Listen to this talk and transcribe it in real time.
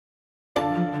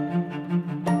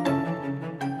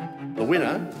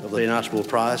winner of the Archibald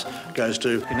Prize goes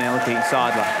to Penelope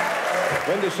Seidler.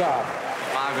 Wendy Sharp.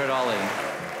 Margaret Ollie.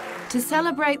 To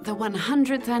celebrate the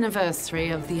 100th anniversary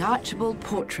of the Archibald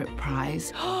Portrait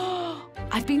Prize,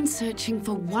 I've been searching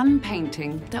for one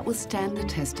painting that will stand the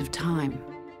test of time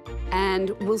and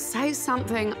will say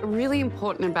something really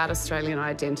important about Australian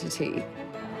identity.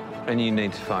 And you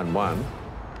need to find one.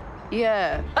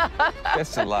 Yeah.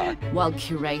 Best of luck. While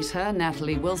curator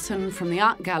Natalie Wilson from the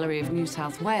Art Gallery of New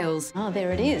South Wales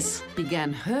there it is.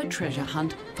 began her treasure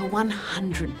hunt for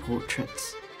 100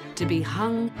 portraits to be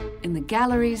hung in the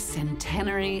gallery's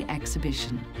centenary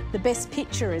exhibition. The best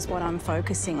picture is what I'm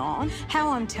focusing on, how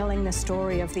I'm telling the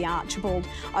story of the Archibald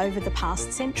over the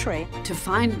past century. To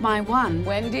find my one,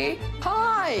 Wendy?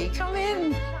 Hi, come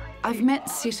in. I've met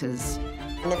sitters,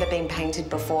 Never been painted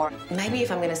before. Maybe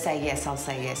if I'm going to say yes, I'll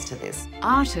say yes to this.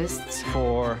 artists,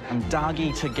 For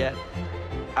Dagi to get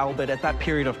Albert at that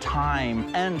period of time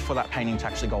and for that painting to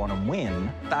actually go on and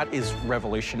win, that is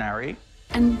revolutionary.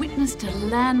 and witnessed a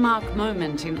landmark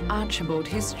moment in Archibald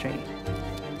history.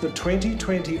 The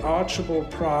 2020 Archibald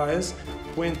Prize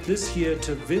went this year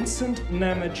to Vincent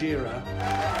Namatjira.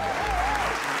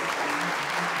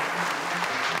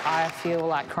 I feel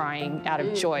like crying out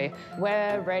of joy.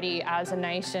 We're ready as a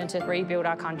nation to rebuild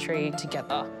our country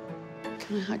together.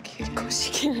 Can I hug you? Of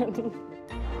course you can.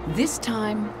 This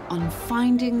time on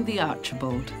Finding the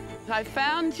Archibald, I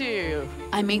found you.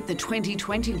 I meet the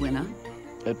 2020 winner,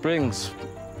 It brings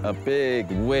a big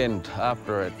wind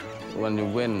after it when you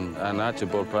win an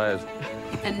Archibald Prize.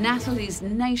 and Natalie's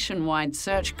nationwide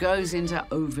search goes into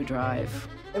overdrive.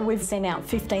 We've sent out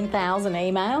 15,000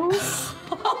 emails.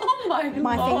 Oh my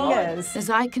My fingers. As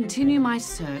I continue my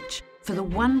search for the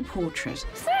one portrait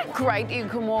Isn't that great you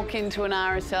can walk into an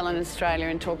RSL in Australia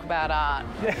and talk about art?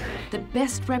 that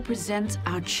best represents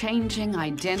our changing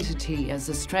identity as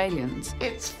Australians.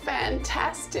 It's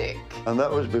fantastic. And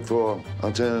that was before I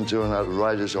turned into an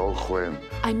outrageous old queen.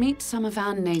 I meet some of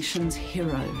our nation's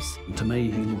heroes. To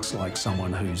me, he looks like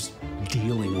someone who's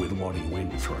dealing with what he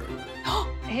went through.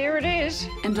 Here it is.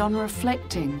 And on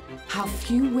reflecting how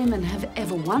few women have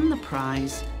ever won the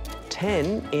prize,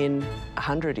 10 in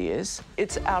 100 years.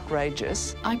 It's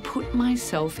outrageous. I put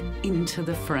myself into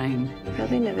the frame. You've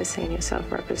probably never seen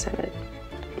yourself represented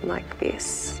like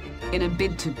this. In a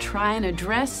bid to try and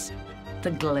address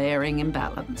the glaring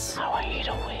imbalance. I want you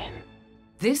to win.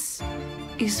 This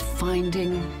is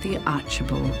Finding the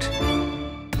Archibald.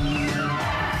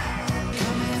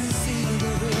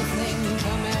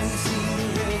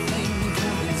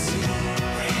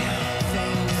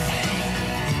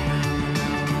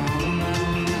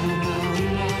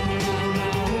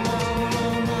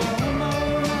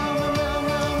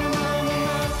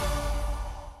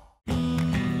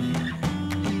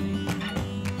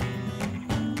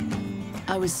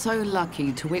 I was so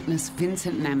lucky to witness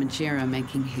Vincent Namatjira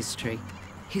making history.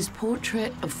 His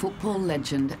portrait of football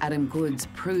legend Adam Goodes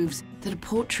proves that a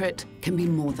portrait can be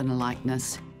more than a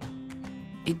likeness.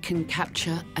 It can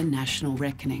capture a national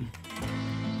reckoning.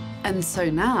 And so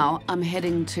now I'm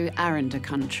heading to Aranda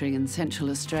country in Central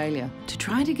Australia to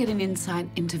try to get an insight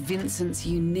into Vincent's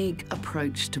unique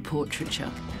approach to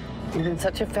portraiture. I've been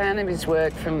such a fan of his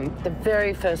work from the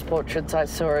very first portraits I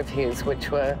saw of his,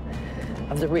 which were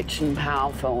of the rich and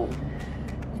powerful.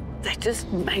 They just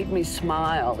made me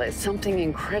smile. There's something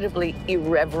incredibly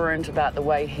irreverent about the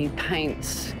way he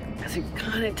paints, because he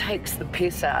kind of takes the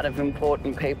piss out of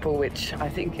important people, which I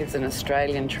think is an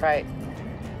Australian trait.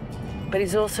 But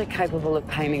he's also capable of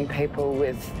painting people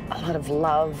with a lot of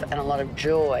love and a lot of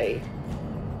joy.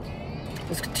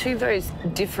 There's two very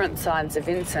different sides of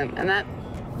Vincent, and that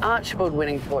Archibald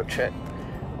winning portrait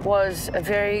was a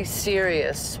very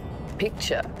serious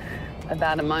picture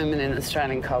about a moment in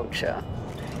Australian culture.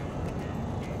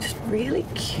 Just really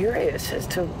curious as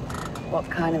to what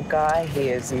kind of guy he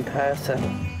is in person.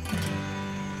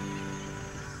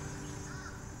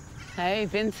 Hey,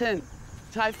 Vincent,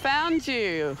 I found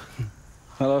you.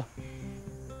 Hello.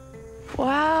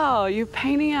 Wow, you're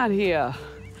painting out here.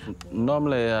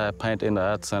 Normally I paint in the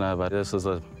art center, but this is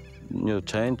a new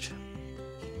change.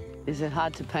 Is it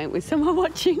hard to paint with someone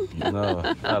watching? No,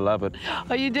 I love it.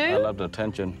 Oh, you do? I love the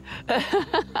attention.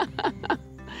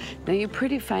 Now, you're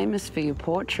pretty famous for your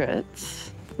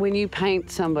portraits. When you paint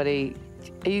somebody,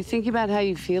 are you thinking about how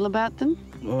you feel about them?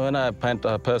 When I paint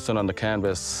a person on the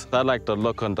canvas, I like to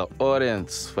look on the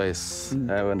audience face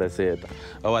when they see it.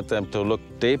 I want them to look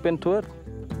deep into it.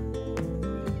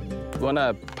 When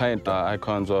I paint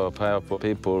icons or powerful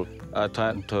people, I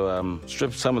try to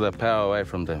strip some of the power away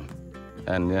from them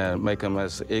and make them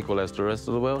as equal as the rest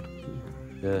of the world.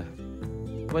 Yeah.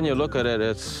 When you look at it,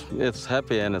 it's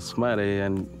happy and it's smiley,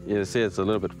 and you see it's a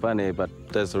little bit funny, but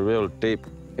there's a real deep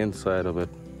inside of it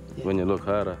when you look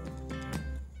harder.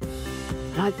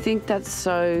 I think that's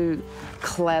so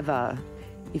clever.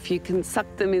 If you can suck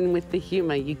them in with the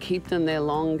humour, you keep them there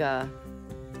longer.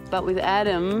 But with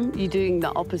Adam, you're doing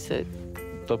the opposite.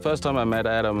 The first time I met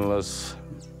Adam, I was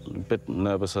a bit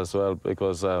nervous as well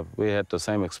because we had the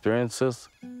same experiences,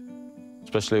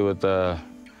 especially with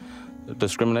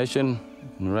discrimination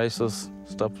and racist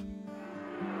stuff.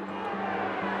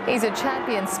 He's a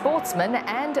champion sportsman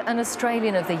and an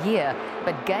Australian of the Year,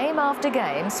 but game after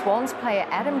game, Swans player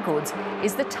Adam Goodes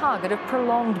is the target of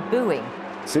prolonged booing.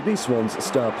 Sydney Swans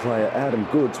star player Adam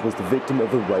Goodes was the victim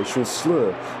of a racial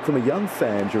slur from a young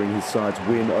fan during his side's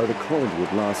win over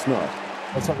Collingwood last night.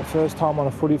 It's not the first time on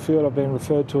a footy field I've been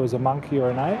referred to as a monkey or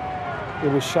an ape.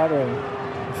 It was shattering.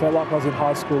 It felt like I was in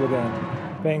high school again,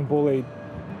 being bullied,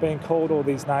 being called all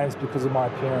these names because of my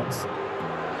appearance.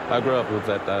 I grew up with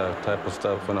that type of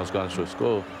stuff when I was going through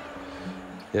school.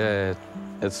 Yeah,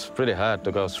 it's pretty hard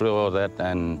to go through all that,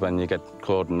 and when you get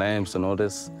called names and all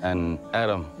this. And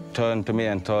Adam turned to me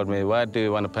and told me, "Why do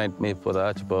you want to paint me for the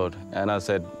Archibald?" And I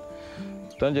said,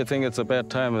 "Don't you think it's about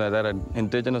time that an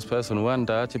Indigenous person won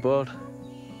the Archibald?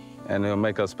 And it'll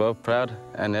make us both proud,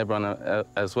 and everyone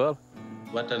as well."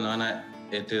 What an honor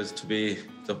it is to be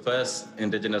the first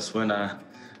Indigenous winner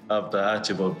of the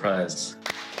Archibald Prize.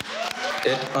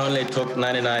 It only took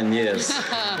 99 years.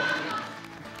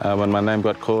 When my name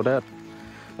got called out,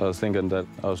 I was thinking that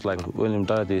I was like William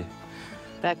Dardy.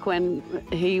 Back when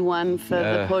he won for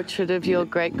the portrait of your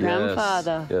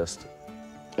great-grandfather. Yes.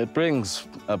 It brings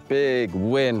a big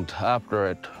wind after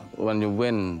it when you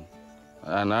win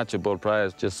an Archibald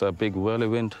Prize, just a big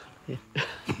whirlwind. Yeah.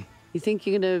 You think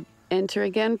you're going to enter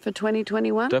again for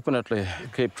 2021? Definitely.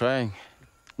 Keep trying.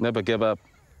 Never give up.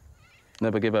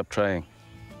 Never give up trying.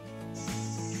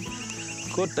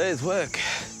 Good day's work.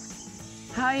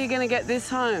 How are you going to get this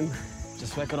home?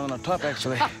 Just working on the top,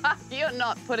 actually. You're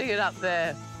not putting it up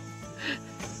there.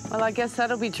 Well, I guess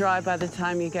that'll be dry by the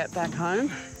time you get back home.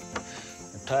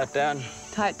 Tie it down.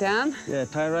 Tie it down? Yeah,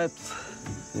 tie ropes.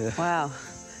 Yeah. Wow.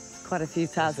 Quite a few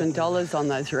 $1,000s on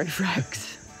those reef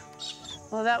racks.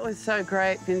 Well, that was so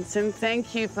great, Vincent.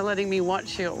 Thank you for letting me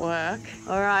watch you at work.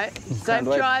 All right, safe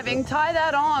driving. Tie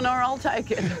that on or I'll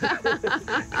take it.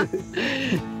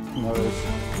 No worries.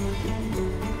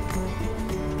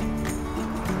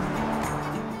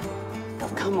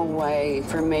 I've come away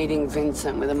from meeting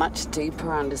Vincent with a much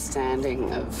deeper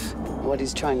understanding of what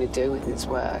he's trying to do with his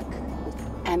work.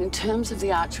 And in terms of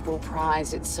the Archibald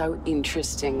Prize, it's so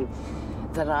interesting,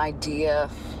 that idea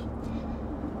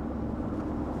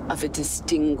of a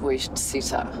distinguished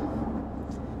sitter.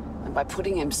 And by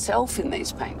putting himself in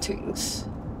these paintings,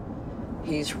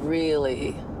 he's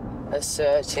really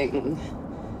asserting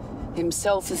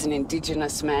himself as an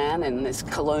Indigenous man in this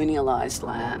colonialised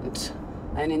land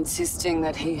and insisting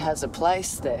that he has a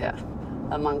place there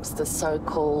amongst the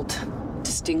so-called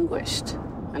distinguished.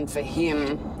 And for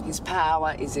him, his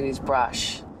power is in his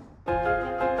brush.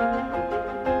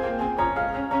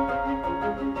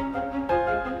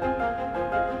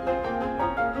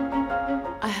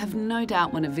 I have no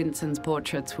doubt one of Vincent's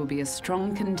portraits will be a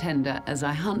strong contender as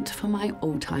I hunt for my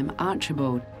all-time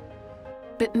Archibald.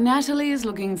 But Natalie is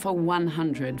looking for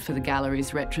 100 for the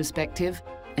gallery's retrospective,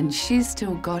 and she's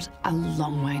still got a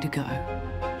long way to go.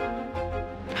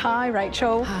 Hi,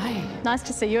 Rachel. Hi. Nice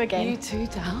to see you again. You too,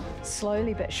 Dal.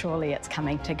 Slowly but surely it's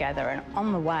coming together, and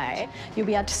on the way you'll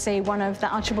be able to see one of the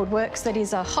Archibald works that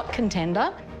is a hot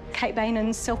contender, Kate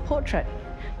Bainen's self-portrait.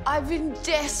 I've been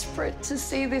desperate to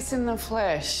see this in the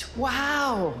flesh.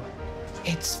 Wow.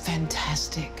 It's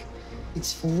fantastic.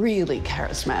 It's really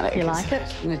charismatic. You like it?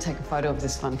 I'm going to take a photo of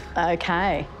this one.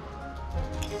 Okay.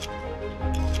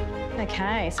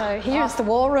 Okay, so here's the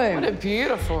war room. What a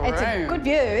beautiful room. It's a good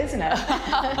view, isn't it?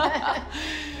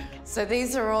 So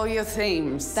these are all your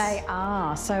themes? They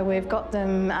are. So we've got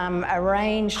them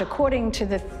arranged according to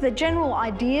the general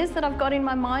ideas that I've got in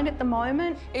my mind at the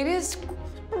moment. It is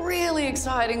really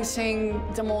exciting seeing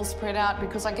them all spread out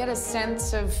because I get a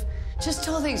sense of just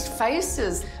all these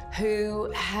faces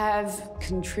who have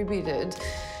contributed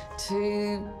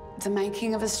to the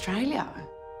making of Australia.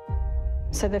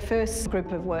 So the first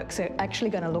group of works are actually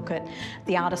going to look at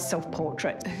the artist's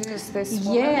self-portrait. Who's this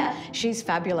woman? Yeah, she's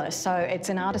fabulous. So it's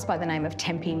an artist by the name of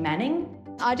Tempe Manning.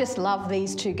 I just love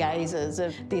these two gazes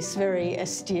of this very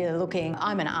austere looking,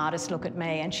 I'm an artist, look at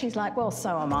me. And she's like, well,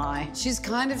 so am I. She's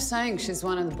kind of saying she's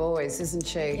one of the boys, isn't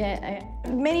she? Yeah.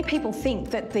 Many people think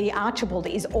that the Archibald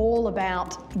is all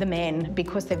about the men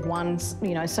because they've won,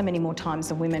 you know, so many more times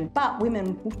than women. But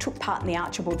women took part in the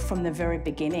Archibald from the very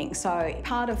beginning. So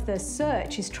part of the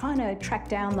search is trying to track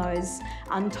down those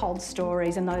untold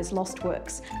stories and those lost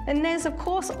works. And there's, of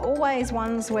course, always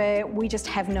ones where we just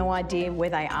have no idea where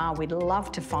they are. We'd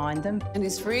love to find them. And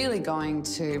it's really going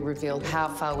to reveal how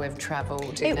far we've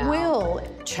travelled in will.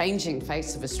 Changing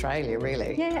face of Australia,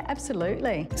 really. Yeah,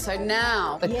 absolutely. So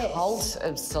now, the cult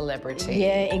of celebrity.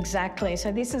 Yeah, exactly.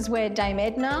 So this is where Dame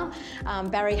Edna,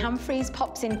 Barry Humphries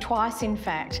pops in twice, in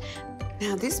fact.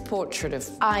 Now, this portrait of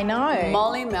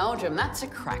Molly Meldrum, that's a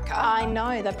cracker. I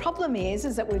know. The problem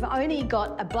is that we've only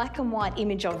got a black and white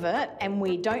image of it and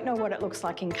we don't know what it looks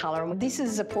like in colour. And this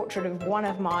is a portrait of one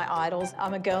of my idols.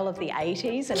 I'm a girl of the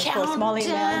 80s and, of course, Molly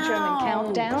Meldrum and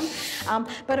Countdown.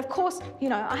 But, of course, you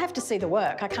know, I have to see the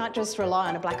work. I can't just rely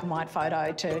on a black and white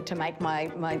photo to make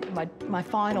my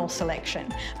final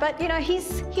selection. But, you know,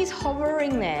 he's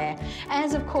hovering there.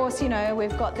 As, of course, you know,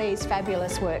 we've got these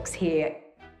fabulous works here.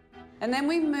 And then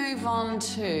we move on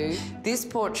to this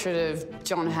portrait of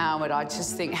John Howard. I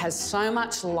just think has so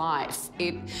much life.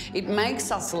 It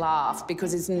makes us laugh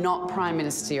because it's not prime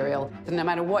ministerial. And no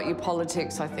matter what your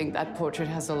politics, I think that portrait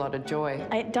has a lot of joy.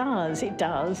 It does, it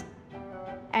does.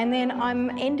 And then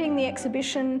I'm ending the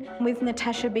exhibition with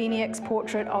Natasha Bieniek's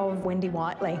portrait of Wendy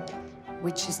Whiteley.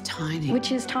 Which is tiny.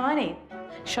 Which is tiny.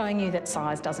 Showing you that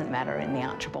size doesn't matter in the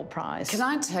Archibald Prize. Can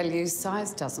I tell you,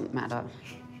 size doesn't matter.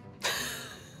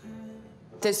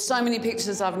 There's so many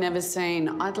pictures I've never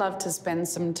seen. I'd love to spend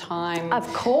some time. Of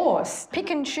course. Pick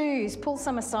and choose, pull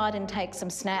some aside and take some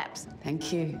snaps.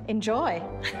 Thank you. Enjoy.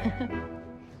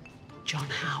 John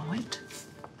Howard.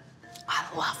 I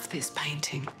love this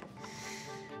painting.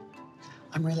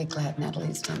 I'm really glad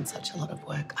Natalie's done such a lot of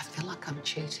work. I feel like I'm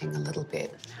cheating a little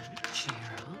bit. Cheer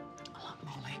up. I love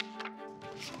Molly.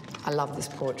 I love this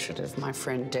portrait of my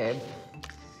friend Deb.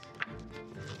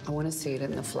 I want to see it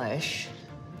in the flesh.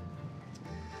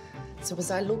 So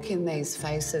as I look in these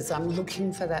faces, I'm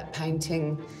looking for that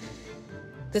painting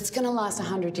that's going to last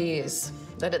 100 years,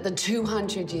 that at the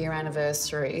 200-year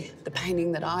anniversary, the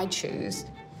painting that I choose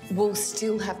will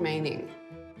still have meaning.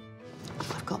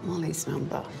 I've got Molly's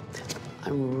number.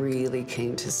 I'm really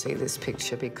keen to see this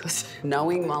picture because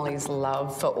knowing Molly's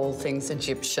love for all things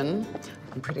Egyptian,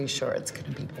 I'm pretty sure it's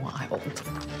going to be wild.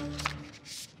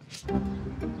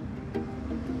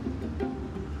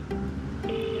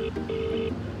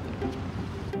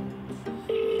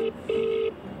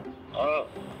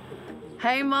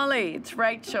 Hey, Molly, it's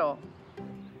Rachel.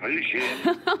 Are you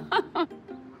kidding?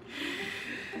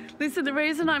 Listen, the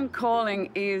reason I'm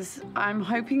calling is I'm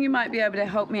hoping you might be able to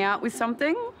help me out with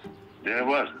something. Yeah,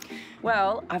 what?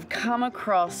 Well, I've come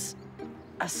across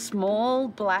a small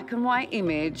black and white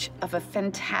image of a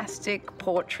fantastic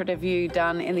portrait of you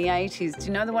done in the 80s. Do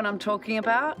you know the one I'm talking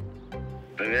about?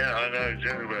 Yeah, I know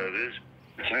exactly where it is.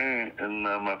 It's hanging in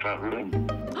my front room.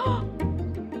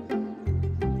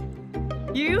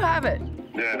 You have it?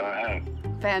 Yeah, I have.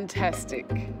 Fantastic.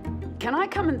 Can I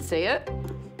come and see it?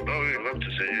 Oh, we'd love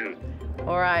to see you.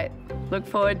 All right. Look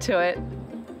forward to it.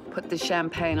 Put the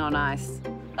champagne on ice.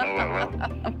 Oh, well.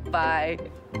 Bye.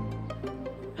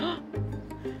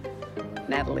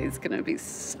 Natalie's going to be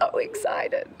so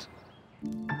excited.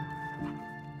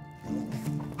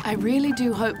 I really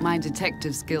do hope my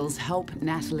detective skills help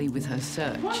Natalie with her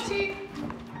search.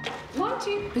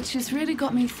 Monty! But she's really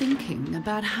got me thinking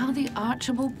about how the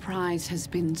Archibald Prize has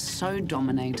been so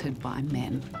dominated by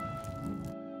men.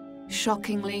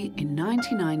 Shockingly, in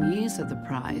 99 years of the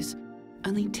prize,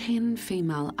 only 10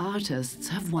 female artists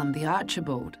have won the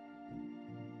Archibald.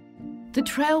 The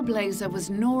trailblazer was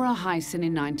Nora Heysen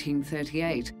in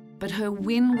 1938, but her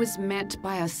win was met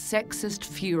by a sexist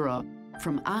furor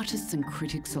from artists and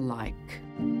critics alike.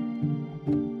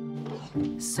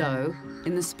 So,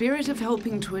 in the spirit of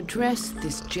helping to address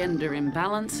this gender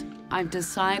imbalance, I've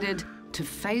decided to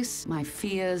face my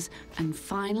fears and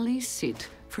finally sit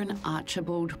for an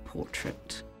Archibald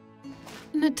portrait.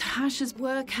 Natasha's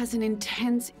work has an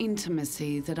intense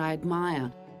intimacy that I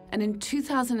admire, and in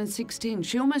 2016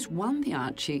 she almost won the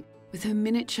Archie with her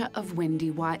miniature of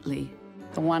Wendy Whiteley.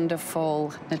 The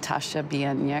wonderful Natasha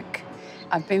Bieniek.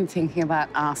 I've been thinking about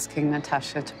asking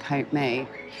Natasha to paint me.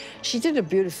 She did a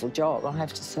beautiful job, I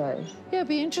have to say. Yeah, it'd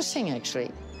be interesting,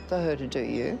 actually, for her to do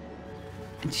you.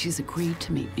 And she's agreed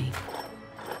to meet me.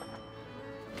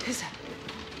 Who's that?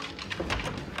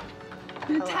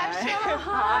 Natasha,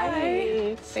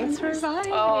 hi. Thanks for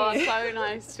inviting me. Oh, so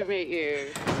nice to meet you.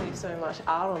 Thank you so much.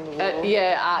 Art on the wall.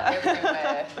 Yeah, art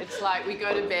everywhere. It's like we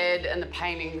go to bed and the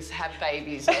paintings have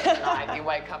babies every night. You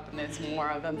wake up and there's more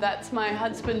of them. That's my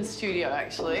husband's studio,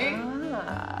 actually.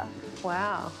 Ah,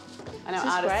 wow. I know This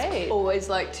is artists great. always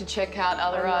like to check out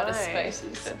other I artist know.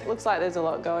 spaces. Looks like there's a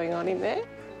lot going on in there.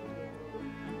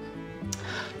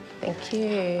 Thank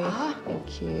you.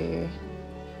 Thank you.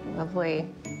 Lovely.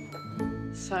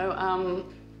 So,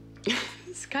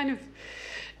 it's kind of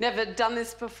never done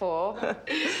this before.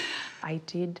 I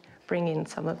did bring in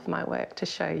some of my work to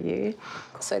show you.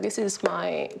 So this is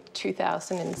my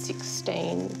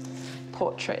 2016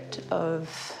 portrait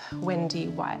of Wendy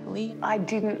Whiteley. I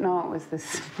didn't know it was this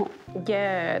small.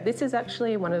 Yeah, this is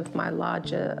actually one of my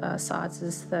larger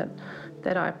sizes that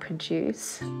I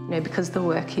produce. You know, because the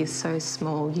work is so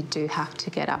small, you do have to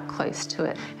get up close to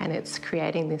it, and it's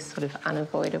creating this sort of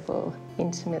unavoidable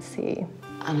intimacy.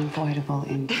 Unavoidable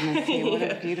intimacy, what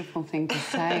a beautiful thing to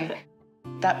say.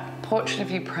 That portrait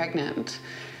of you pregnant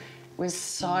was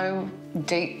so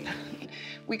deep.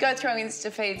 We go through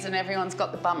Insta feeds and everyone's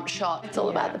got the bump shot. It's all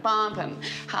about the bump and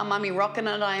how mummy rocking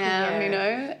it I am, you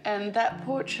know? And that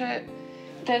portrait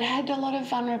that had a lot of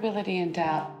vulnerability and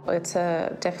doubt. It's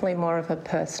definitely more of a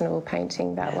personal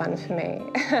painting, that one for me.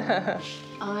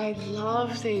 I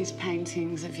love these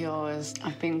paintings of yours.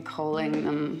 I've been calling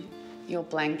them your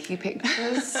blankie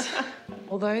pictures.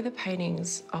 Although the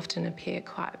paintings often appear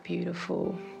quite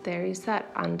beautiful, there is that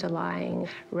underlying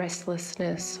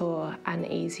restlessness or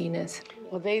uneasiness.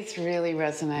 Well, these really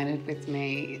resonated with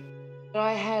me.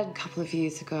 I had a couple of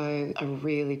years ago a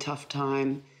really tough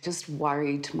time, just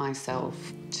worried myself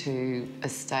to a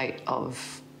state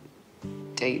of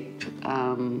deep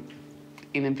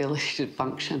inability to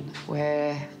function,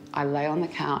 where I lay on the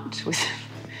couch with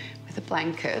a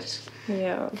blanket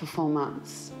for 4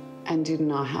 months and didn't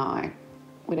know how I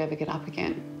would ever get up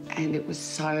again. And it was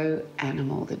so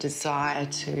animal, the desire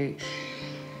to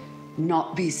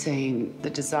not be seen, the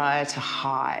desire to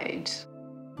hide.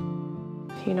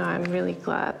 You know, I'm really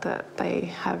glad that they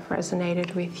have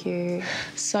resonated with you.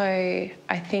 So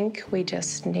I think we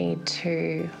just need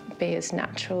to be as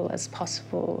natural as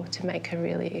possible to make a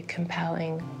really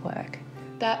compelling work.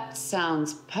 That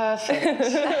sounds perfect.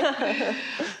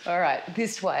 All right,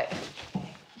 this way.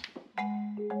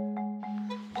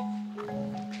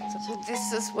 So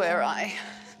this is where I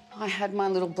had my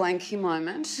little blankie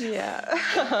moment.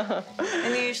 Yeah.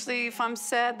 And usually if I'm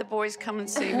sad, the boys come and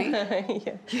see me.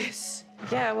 Yeah. Yes.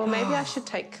 Yeah, well, maybe I should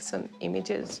take some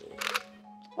images.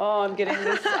 Oh, I'm getting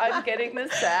the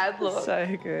sad look.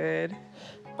 So good.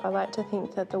 I like to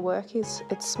think that the work it's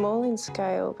small in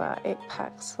scale, but it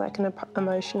packs like an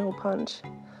emotional punch.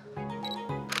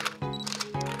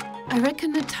 I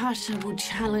reckon Natasha will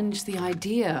challenge the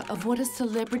idea of what a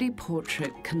celebrity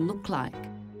portrait can look like.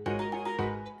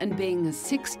 And being a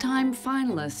 6-time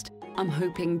finalist, I'm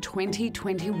hoping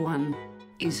 2021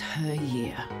 is her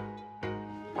year.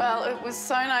 Well, it was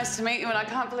so nice to meet you, and I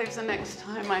can't believe the next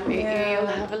time I meet you, you'll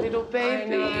have a little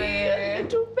baby. A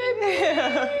little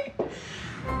baby.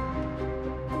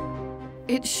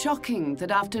 It's shocking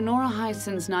that after Nora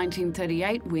Hyson's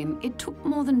 1938 win, it took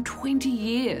more than 20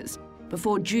 years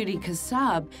before Judy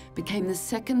Kassab became the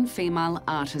second female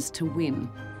artist to win.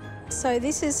 So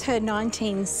this is her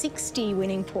 1960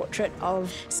 winning portrait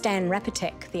of Stan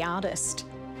Rapitek, the artist.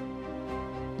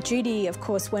 Judy, of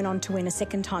course, went on to win a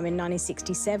second time in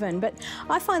 1967, but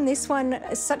I find this one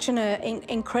such an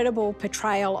incredible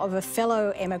portrayal of a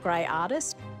fellow emigre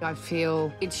artist. I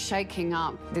feel it's shaking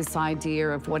up this idea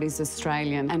of what is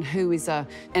Australian and who is an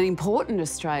important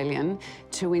Australian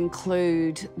to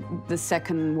include the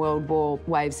Second World War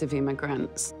waves of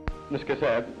immigrants. Ms.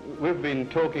 Kassab, we've been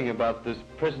talking about this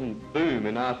present boom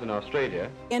in art in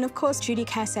Australia. And of course, Judy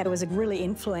Kassab was really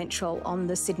influential on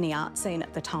the Sydney art scene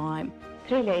at the time.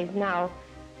 Australia is now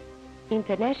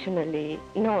internationally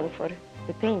known for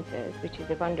the painters, which is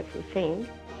a wonderful thing.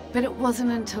 But it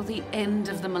wasn't until the end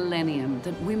of the millennium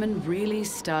that women really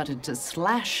started to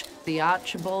slash the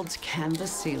Archibald's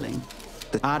canvas ceiling.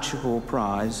 The Archibald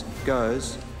Prize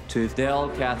goes to Del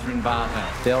Catherine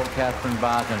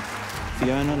Barton,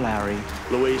 Fiona Larry,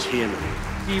 Louise Hierman,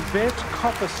 Yvette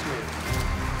Coppersmith,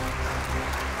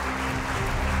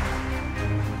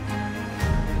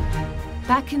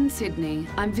 Back in Sydney,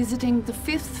 I'm visiting the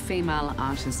 5th female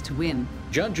artist to win.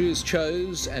 Judges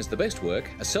chose as the best work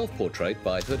a self-portrait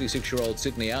by 36-year-old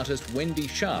Sydney artist Wendy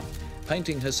Sharp,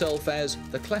 painting herself as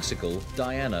the classical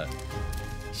Diana.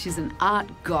 She's an art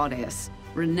goddess,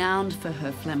 renowned for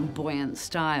her flamboyant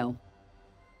style.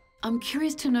 I'm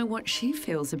curious to know what she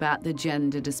feels about the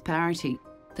gender disparity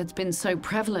that's been so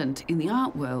prevalent in the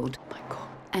art world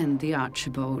and the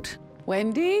Archibald.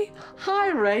 Wendy? Hi,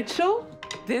 Rachel.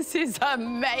 This is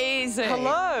amazing.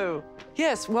 Hello.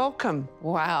 Yes, welcome.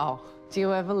 Wow. Do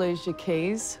you ever lose your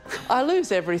keys? I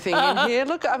lose everything in here.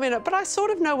 Look, I mean, but I sort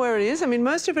of know where it is. I mean,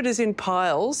 most of it is in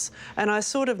piles, and I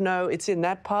sort of know it's in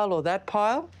that pile or that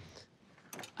pile.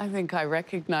 I think I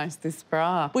recognise this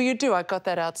bra. Well, you do. I got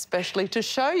that out specially to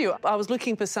show you. I was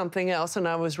looking for something else, and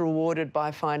I was rewarded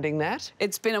by finding that.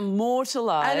 It's been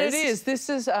immortalised. And it is. This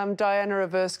is Diana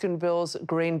of Erskineville's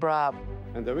green bra.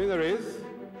 And the winner is,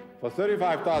 for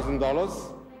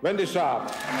 $35,000, Wendy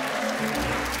Sharp.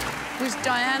 Was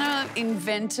Diana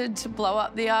invented to blow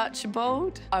up the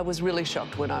Archibald? I was really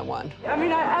shocked when I won. I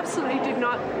mean, I absolutely did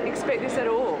not expect this at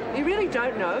all. You really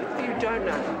don't know. You don't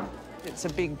know. It's a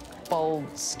big,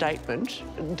 bold statement.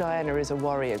 Diana is a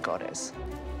warrior goddess.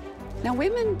 Now,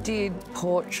 women did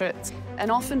portraits, and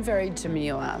often very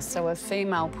demure. So a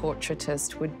female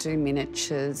portraitist would do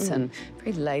miniatures and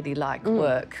very ladylike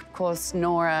work. Of course,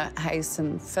 Nora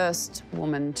Hayson, first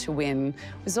woman to win,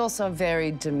 was also a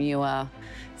very demure,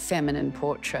 feminine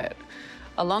portrait.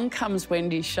 Along comes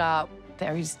Wendy Sharp.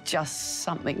 There is just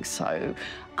something so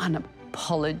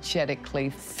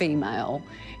unapologetically female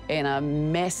in a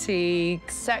messy,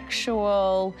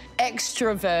 sexual,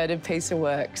 extroverted piece of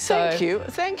work. Thank you,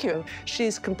 thank you.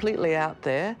 She's completely out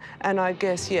there, and I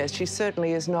guess, yes, she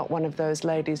certainly is not one of those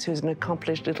ladies who's an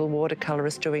accomplished little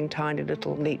watercolourist doing tiny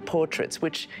little neat portraits,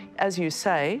 which, as you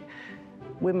say,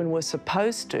 women were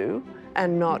supposed to,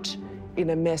 and not in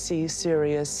a messy,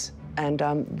 serious and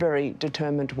very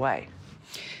determined way.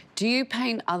 Do you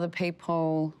paint other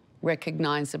people,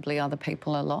 recognisably other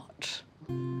people, a lot?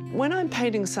 When I'm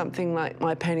painting something like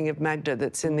my painting of Magda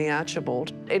that's in the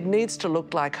Archibald, it needs to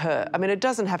look like her. I mean, it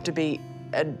doesn't have to be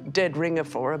a dead ringer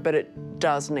for her, but it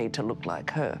does need to look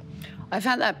like her. I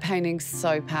found that painting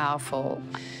so powerful.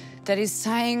 That is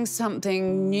saying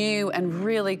something new and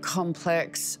really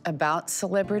complex about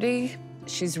celebrity.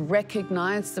 She's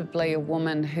recognisably a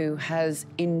woman who has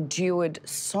endured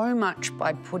so much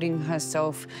by putting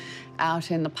herself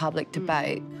out in the public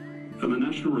debate. For the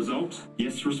national result,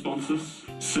 yes responses,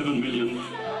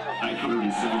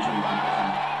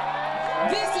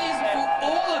 7,817,000. This is for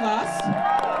all of us,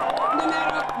 no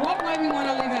matter what way we want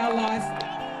to live our lives.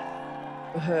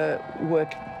 Her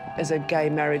work as a gay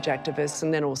marriage activist,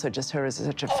 and then also just her as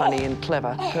such a funny and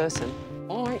clever person.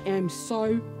 I am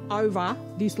so over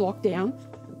this lockdown.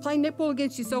 Playing netball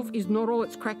against yourself is not all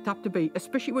it's cracked up to be,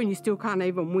 especially when you still can't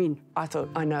even win. I thought,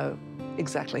 I know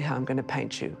exactly how I'm going to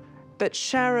paint you. But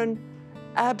Sharon,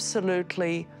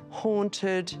 absolutely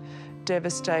haunted,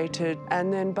 devastated,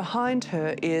 and then behind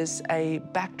her is a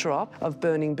backdrop of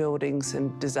burning buildings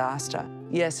and disaster.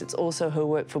 Yes, it's also her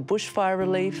work for bushfire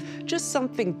relief. Just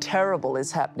something terrible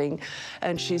is happening,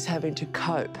 and she's having to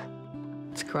cope.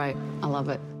 It's great. I love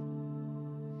it.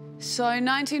 So,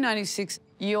 1996,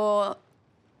 you're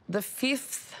the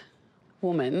fifth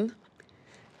woman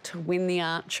to win the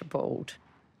Archibald.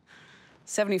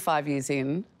 75 years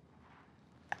in.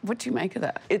 What do you make of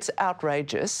that? It's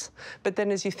outrageous, but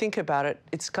then as you think about it,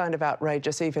 it's kind of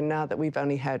outrageous even now that we've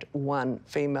only had one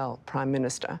female Prime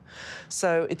Minister.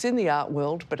 So it's in the art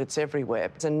world, but it's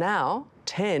everywhere. And now,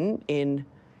 10 in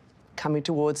coming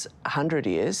towards 100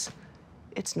 years,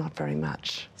 it's not very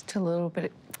much. Still a little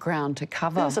bit of ground to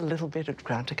cover. There's a little bit of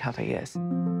ground to cover, yes.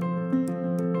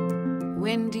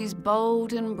 Wendy's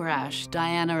bold and brash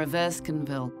Diana of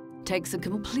Erskineville takes a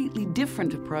completely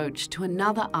different approach to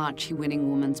another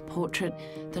Archie-winning woman's portrait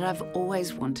that I've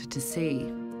always wanted to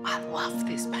see. I love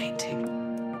this painting.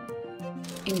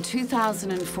 In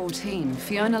 2014,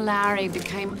 Fiona Lowry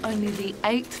became only the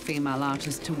 8th female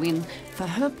artist to win for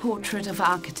her portrait of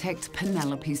architect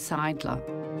Penelope Seidler.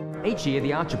 Each year,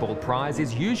 the Archibald Prize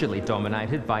is usually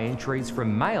dominated by entries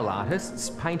from male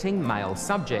artists painting male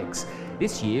subjects.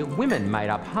 This year, women made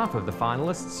up half of the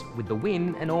finalists, with the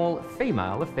win an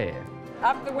all-female affair.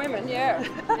 Up the women, yeah,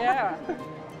 yeah.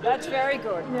 That's very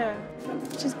good. Yeah,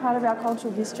 she's part of our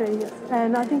cultural history,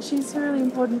 and I think she's a really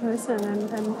important person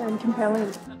and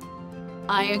compelling.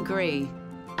 I agree,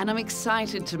 and I'm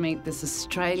excited to meet this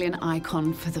Australian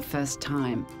icon for the first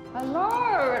time.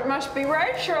 Hello, it must be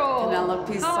Rachel.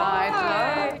 Penelope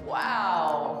Seidler.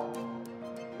 Wow.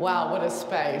 Wow, what a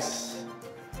space.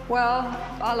 Well,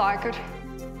 I like it.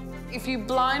 If you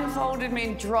blindfolded me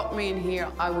and dropped me in here,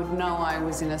 I would know I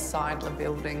was in a Seidler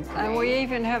building. And we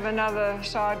even have another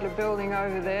Seidler building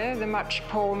over there, the much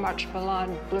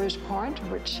maligned Blues Point,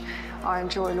 which I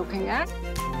enjoy looking at.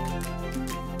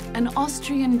 An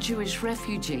Austrian Jewish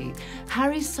refugee,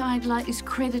 Harry Seidler is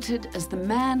credited as the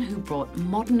man who brought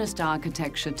modernist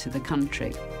architecture to the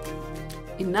country.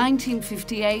 In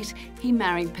 1958, he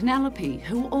married Penelope,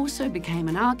 who also became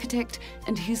an architect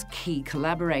and his key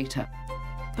collaborator.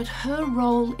 But her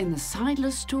role in the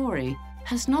Seidler story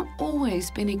has not always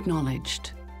been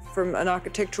acknowledged. From an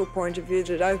architectural point of view,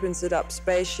 it opens it up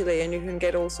spatially, and you can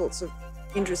get all sorts of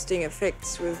interesting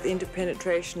effects with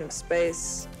interpenetration of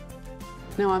space.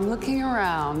 Now, I'm looking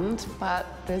around, but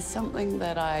there's something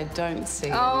that I don't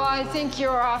see. Oh, I think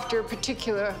you're after a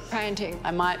particular painting.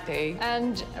 I might be.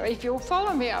 And if you'll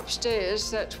follow me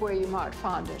upstairs, that's where you might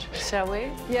find it. Shall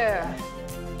we? Yeah.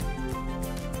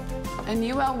 And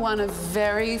you are one of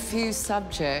very few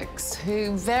subjects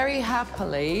who very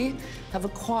happily have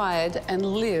acquired and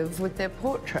live with their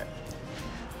portrait.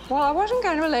 Well, I wasn't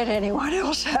going to let anyone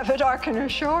else have it, I can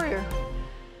assure you.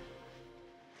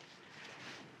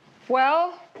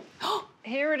 Well,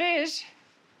 here it is.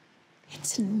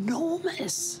 It's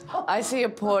enormous. I see a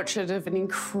portrait of an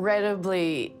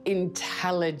incredibly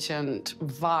intelligent,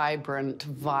 vibrant,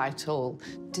 vital,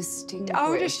 distinguished...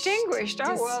 Oh, distinguished.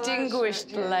 Oh, well,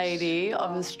 distinguished lady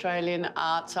of Australian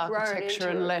arts, architecture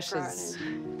and letters.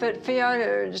 But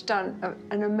Fiona has done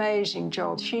an amazing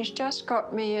job. She's just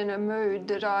got me in a mood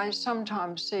that I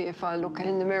sometimes see if I look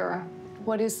in the mirror.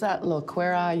 What is that look?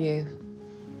 Where are you?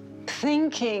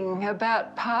 Thinking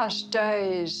about past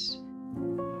days.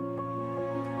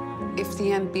 If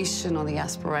the ambition or the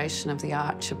aspiration of the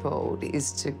Archibald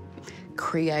is to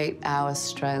create our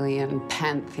Australian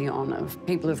pantheon of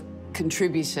people who've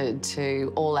contributed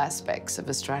to all aspects of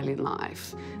Australian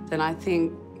life, then I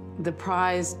think the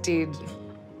prize did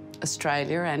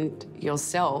Australia and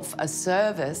yourself a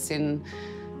service in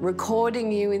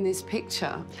recording you in this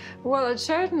picture. Well, it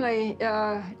certainly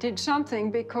did something,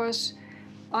 because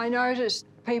I noticed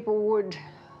people would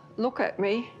look at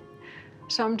me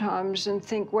sometimes and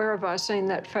think, where have I seen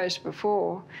that face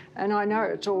before? And I know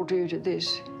it's all due to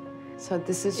this. So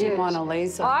this is your Mona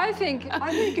Lisa? I think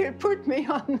it put me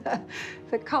on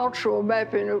the cultural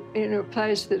map in a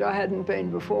place that I hadn't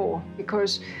been before,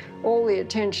 because all the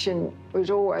attention was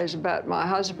always about my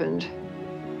husband.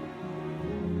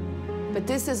 But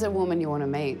this is a woman you want to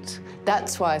meet.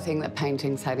 That's why I think that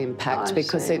paintings had impact,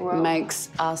 because it makes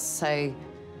us say,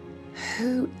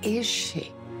 who is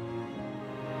she?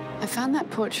 I found that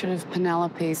portrait of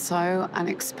Penelope so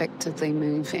unexpectedly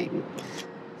moving.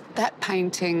 That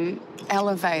painting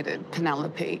elevated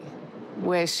Penelope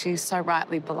where she so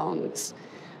rightly belongs.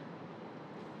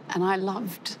 And I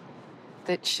loved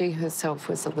that she herself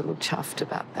was a little chuffed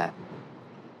about that.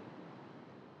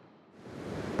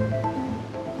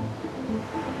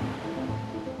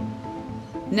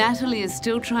 Natalie is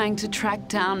still trying to track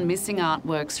down missing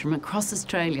artworks from across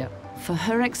Australia for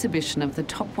her exhibition of the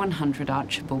top 100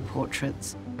 Archibald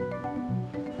portraits.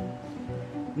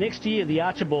 Next year, the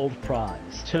Archibald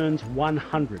Prize turns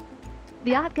 100.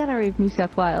 The Art Gallery of New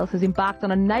South Wales has embarked on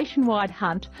a nationwide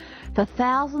hunt for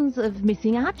thousands of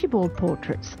missing Archibald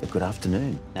portraits. Good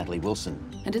afternoon, Natalie Wilson.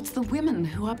 And it's the women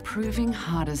who are proving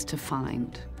hardest to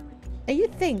find. You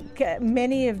think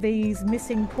many of these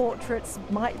missing portraits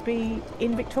might be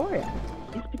in Victoria?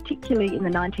 Particularly in the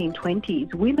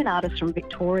 1920s, women artists from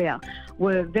Victoria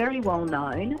were very well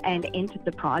known and entered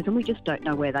the prize, and we just don't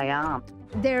know where they are.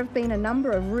 There have been a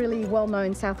number of really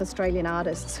well-known South Australian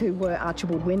artists who were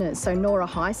Archibald winners. So Nora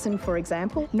Hyson, for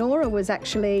example. Nora was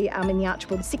actually in the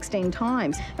Archibald 16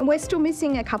 times, and we're still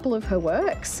missing a couple of her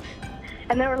works.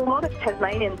 And there are a lot of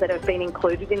Tasmanians that have been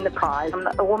included in the prize.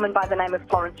 A woman by the name of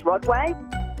Florence Rodway,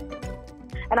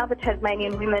 and other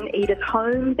Tasmanian women, Edith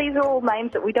Holmes. These are all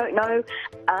names that we don't know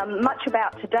much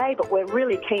about today, but we're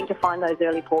really keen to find those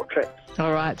early portraits.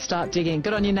 All right, start digging.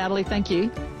 Good on you, Natalie. Thank you.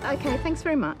 OK, thanks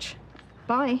very much.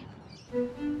 Bye.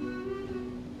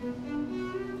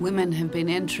 Women have been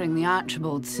entering the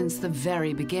Archibald since the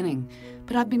very beginning,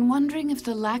 but I've been wondering if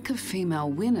the lack of female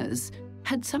winners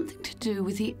had something to do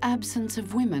with the absence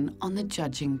of women on the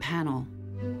judging panel.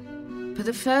 For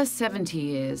the first 70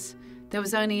 years, there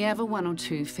was only ever 1 or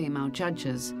 2 female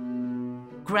judges.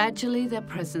 Gradually, their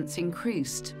presence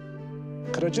increased.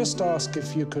 Could I just ask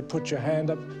if you could put your hand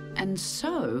up? And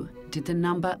so did the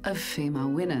number of female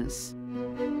winners.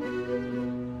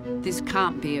 This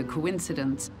can't be a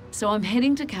coincidence, so I'm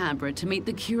heading to Canberra to meet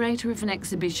the curator of an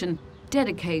exhibition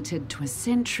dedicated to a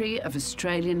century of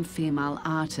Australian female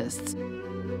artists.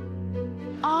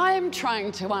 I'm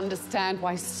trying to understand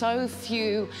why so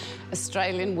few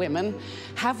Australian women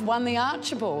have won the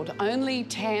Archibald. Only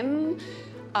 10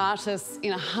 artists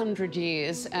in 100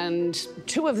 years, and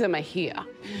 2 of them are here.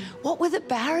 What were the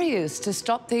barriers to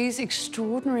stop these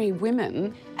extraordinary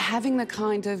women having the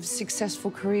kind of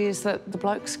successful careers that the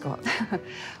blokes got?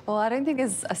 Well, I don't think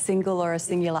there's a single or a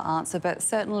singular answer, but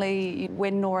certainly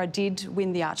when Nora did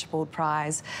win the Archibald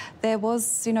Prize, there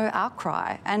was,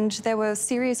 outcry, and there were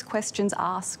serious questions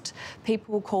asked.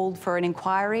 People called for an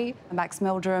inquiry. Max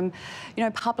Meldrum,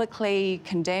 publicly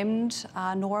condemned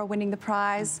Nora winning the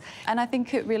prize, and I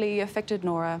think it really affected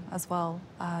Nora as well.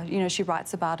 She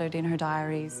writes about it in her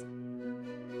diaries.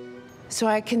 So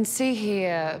I can see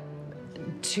here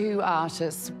two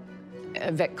artists,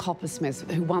 Yvette Coppersmith,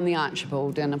 who won the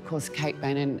Archibald, and of course Kate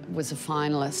Bainan was a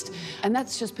finalist. And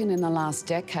that's just been in the last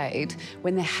decade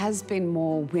when there has been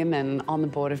more women on the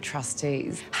Board of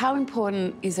Trustees. How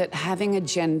important is it having a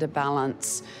gender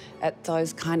balance at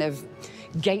those kind of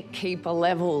gatekeeper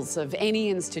levels of any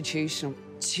institution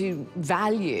to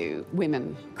value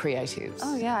women creatives?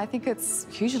 Oh yeah, I think it's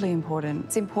hugely important.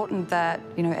 It's important that,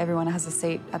 everyone has a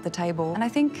seat at the table. And I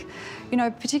think,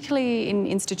 particularly in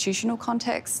institutional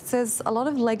contexts, there's a lot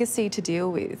of legacy to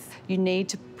deal with. You need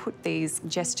to put these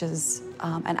gestures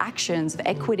and actions of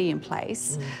equity in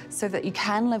place so that you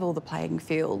can level the playing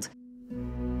field.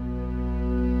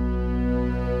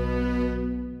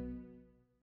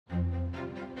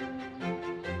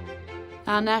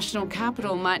 Our national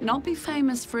capital might not be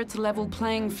famous for its level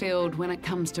playing field when it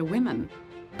comes to women,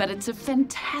 but it's a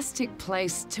fantastic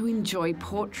place to enjoy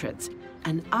portraits,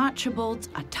 and Archibalds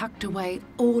are tucked away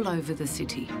all over the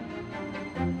city.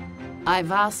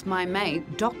 I've asked my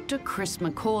mate, Dr. Chris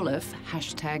McAuliffe,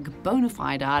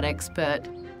 #bonafide art expert,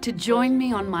 to join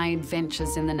me on my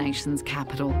adventures in the nation's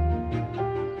capital,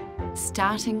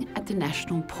 starting at the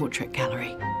National Portrait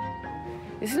Gallery.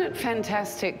 Isn't it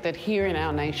fantastic that here in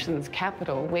our nation's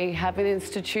capital we have an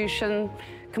institution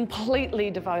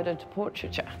completely devoted to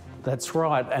portraiture? That's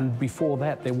right, and before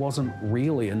that there wasn't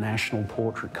really a national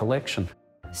portrait collection.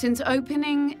 Since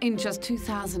opening in just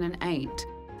 2008,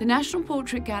 the National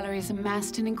Portrait Gallery has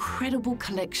amassed an incredible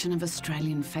collection of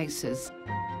Australian faces.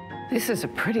 This is a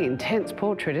pretty intense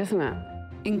portrait, isn't it?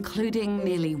 Including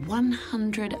nearly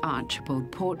 100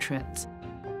 Archibald portraits.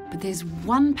 But there's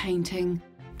one painting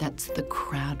that's the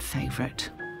crowd favourite.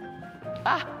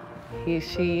 Ah, here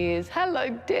she is. Hello,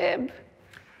 Deb.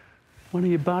 One of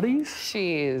your buddies?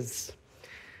 She is.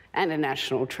 And a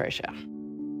national treasure.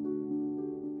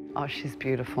 Oh, she's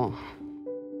beautiful.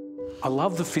 I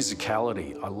love the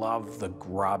physicality. I love the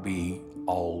grubby,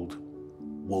 old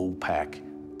wool pack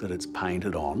that it's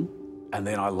painted on. And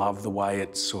then I love the way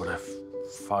it sort of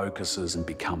focuses and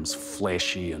becomes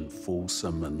fleshy and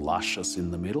fulsome and luscious in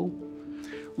the middle.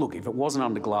 Look, if it wasn't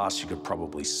under glass, you could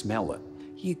probably smell it.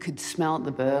 You could smell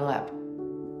the burlap.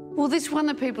 Well, this won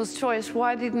the People's Choice.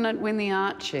 Why didn't it win the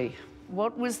Archie?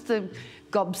 What was the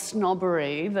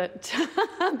gobsnobbery that this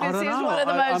is one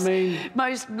of the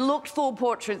most looked-for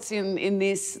portraits in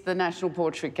the National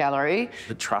Portrait Gallery?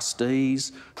 The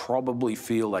trustees probably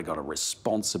feel they got a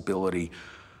responsibility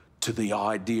to the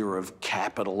idea of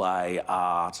capital A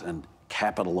art and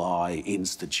capital I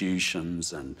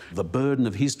institutions, and the burden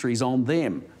of history's on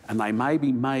them, and they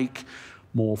maybe make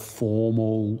more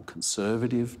formal,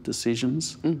 conservative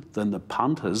decisions than the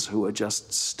punters who are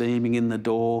just steaming in the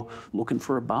door looking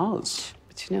for a buzz.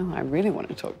 But you know who I really want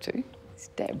to talk to? It's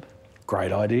Deb.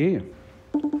 Great idea.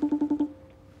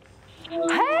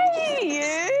 Hey,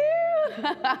 you!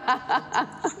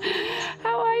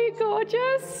 How are you,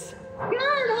 gorgeous? Good,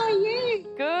 how are you?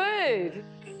 Good.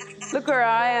 Look where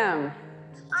I am.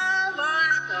 Oh my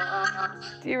God.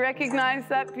 Do you recognise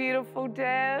that beautiful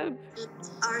Deb?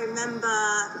 I remember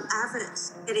Abbott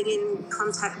getting in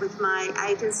contact with my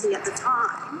agency at the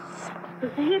time.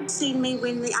 He had seen me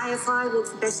win the AFI Award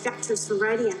for Best Actress for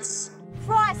Radiance.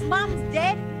 Christ, Mum's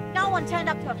dead. No one turned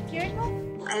up to a funeral.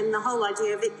 And the whole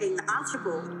idea of it being the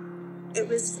Archibald, it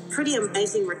was a pretty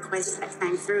amazing request that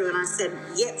came through, and I said,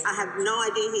 yep, I have no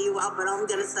idea who you are, but I'm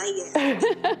going to say yes.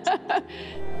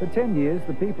 For 10 years,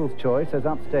 the People's Choice has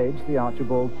upstaged the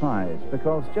Archibald Prize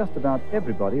because just about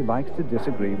everybody likes to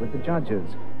disagree with the judges.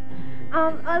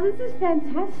 This is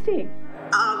fantastic.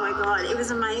 Oh my God, it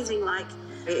was amazing. Like,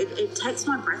 it takes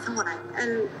my breath away.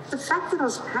 And the fact that I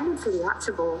was paid for the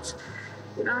Archibald,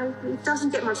 you know, it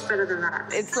doesn't get much better than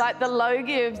that. It's like the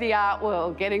Logie of the art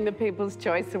world, getting the People's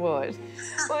Choice Award.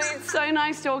 Well, it's so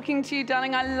nice talking to you,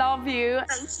 darling. I love you.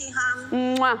 Thank you,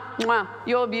 hon. Mwah, mwah.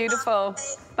 You're beautiful.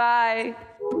 Bye.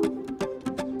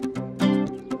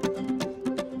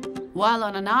 While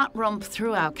on an art romp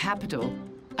through our capital,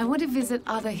 I want to visit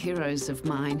other heroes of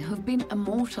mine who've been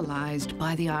immortalised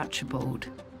by the Archibald.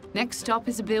 Next stop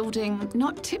is a building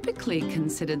not typically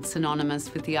considered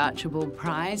synonymous with the Archibald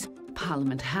Prize,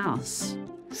 Parliament House.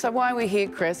 So why are we here,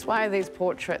 Chris? Why are these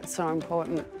portraits so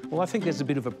important? Well, I think there's a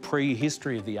bit of a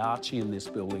pre-history of the Archie in this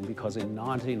building because in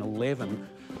 1911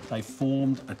 they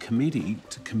formed a committee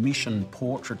to commission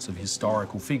portraits of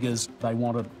historical figures. They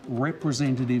wanted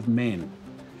representative men.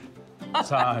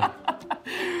 So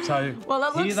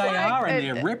well, here they are and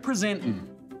they're representing.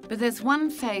 But there's one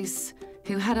face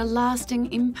who had a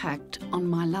lasting impact on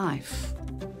my life.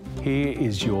 Here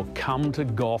is your come to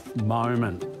Gough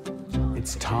moment.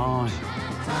 It's time.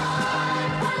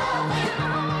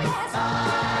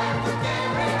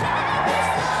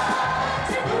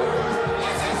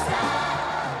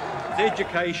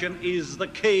 Education is the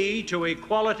key to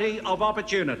equality of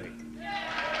opportunity.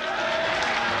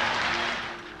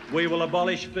 We will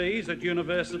abolish fees at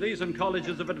universities and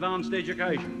colleges of advanced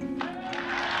education.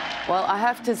 Well, I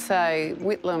have to say,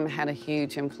 Whitlam had a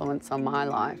huge influence on my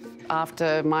life.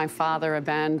 After my father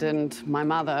abandoned my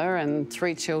mother and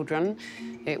 3 children,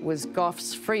 it was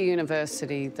Gough's free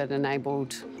university that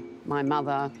enabled my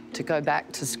mother to go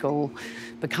back to school,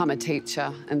 become a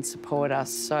teacher and support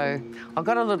us. So I've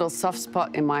got a little soft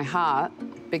spot in my heart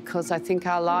because I think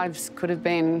our lives could have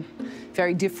been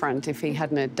very different if he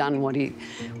hadn't have done what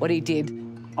he did.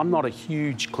 I'm not a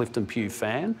huge Clifton Pugh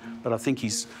fan, but I think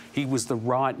he was the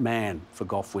right man for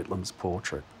Gough Whitlam's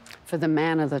portrait. For the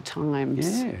man of the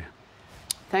times. Yeah.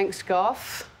 Thanks,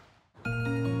 Gough.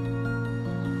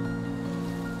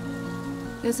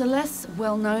 There's a less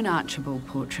well-known Archibald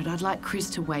portrait I'd like Chris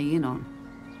to weigh in on.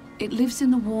 It lives in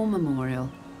the War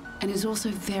Memorial and is also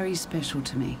very special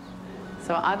to me.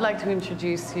 So I'd like to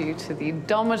introduce you to the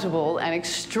indomitable and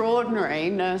extraordinary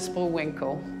Nurse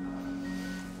Bullwinkle.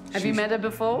 Have you met her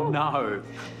before? No.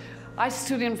 I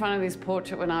stood in front of this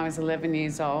portrait when I was 11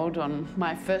 years old on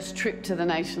my first trip to the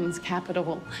nation's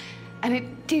capital. And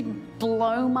it did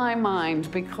blow my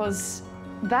mind because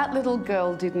that little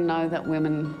girl didn't know that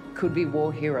women could be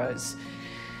war heroes.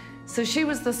 So she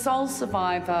was the sole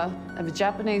survivor of a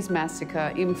Japanese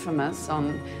massacre infamous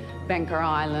on Banker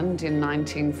Island in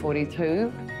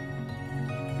 1942.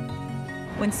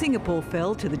 When Singapore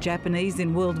fell to the Japanese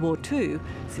in World War II,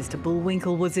 Sister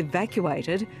Bullwinkle was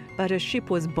evacuated, but her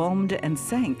ship was bombed and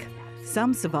sank.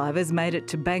 Some survivors made it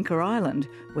to Banker Island,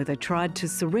 where they tried to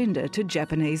surrender to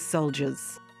Japanese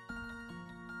soldiers.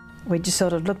 We just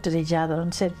sort of looked at each other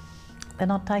and said, they're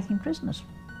not taking prisoners.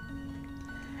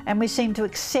 And we seemed to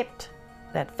accept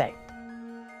that fact.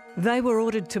 They were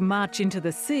ordered to march into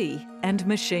the sea and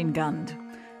machine-gunned.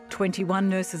 21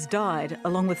 nurses died,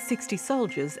 along with 60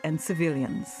 soldiers and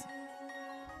civilians.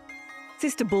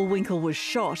 Sister Bullwinkle was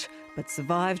shot, but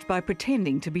survived by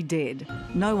pretending to be dead.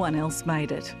 No one else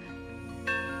made it.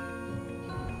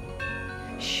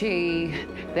 She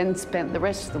then spent the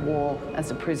rest of the war as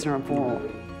a prisoner of war.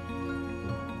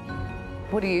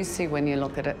 What do you see when you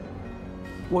look at it?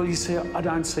 Well, you see, I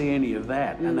don't see any of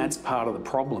that, and that's part of the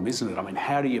problem, isn't it? I mean,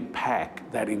 how do you pack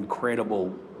that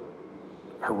incredible,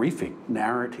 horrific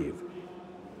narrative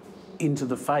into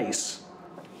the face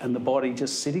and the body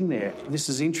just sitting there? This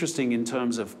is interesting in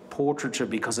terms of portraiture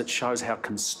because it shows how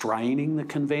constraining the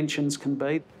conventions can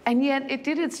be. And yet it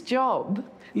did its job.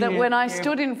 That when I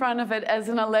stood in front of it as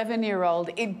an 11-year-old,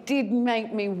 it did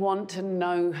make me want to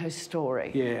know her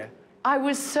story. Yeah. I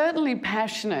was certainly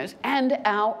passionate and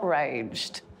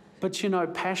outraged. But, you know,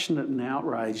 passionate and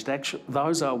outraged, actually,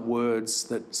 those are words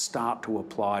that start to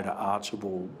apply to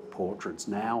Archibald portraits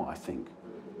now, I think.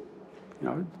 You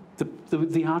know,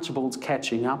 the Archibald's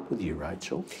catching up with you,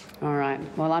 Rachel. All right,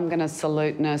 well, I'm going to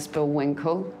salute Nurse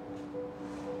Bullwinkle.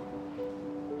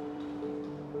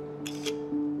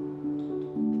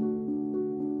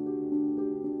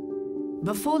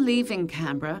 Before leaving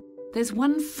Canberra, there's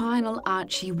one final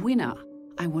Archie winner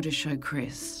I want to show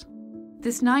Chris.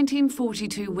 This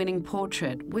 1942 winning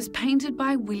portrait was painted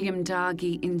by William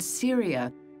Dargie in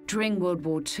Syria during World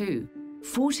War II,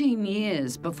 14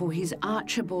 years before his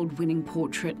Archibald winning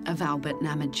portrait of Albert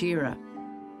Namatjira.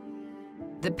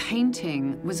 The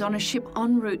painting was on a ship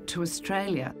en route to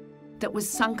Australia that was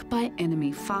sunk by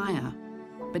enemy fire.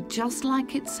 But just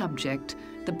like its subject,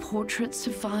 the portrait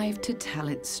survived to tell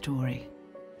its story.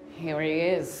 Here he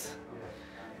is,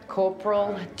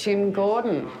 Corporal Jim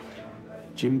Gordon.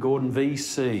 Jim Gordon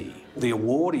VC. The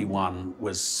award he won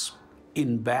was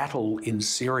in battle in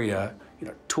Syria, you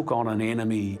know, took on an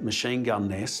enemy machine gun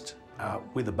nest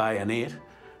with a bayonet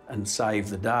and saved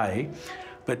the day.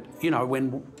 But, you know,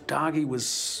 when Dargie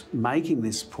was making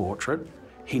this portrait,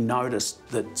 he noticed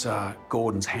that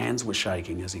Gordon's hands were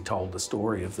shaking as he told the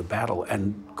story of the battle.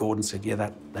 And Gordon said, yeah,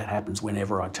 that happens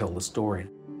whenever I tell the story.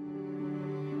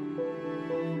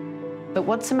 But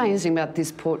what's amazing about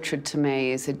this portrait to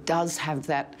me is it does have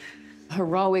that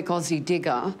heroic Aussie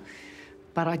digger,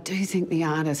 But I do think the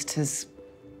artist has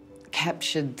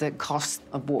captured the cost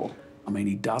of war. I mean,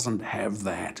 he doesn't have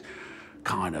that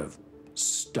kind of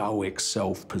stoic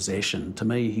self-possession. To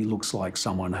me, he looks like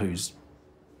someone who's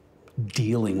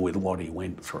dealing with what he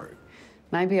went through.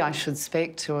 Maybe I should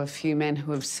speak to a few men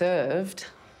who have served,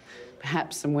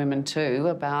 perhaps some women too,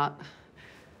 about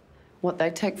what they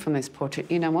take from this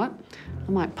portrait. You know what?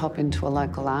 I might pop into a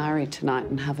local Ari tonight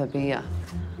and have a beer.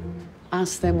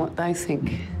 Ask them what they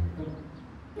think.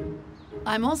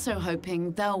 I'm also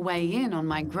hoping they'll weigh in on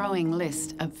my growing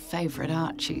list of favourite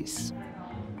Archies.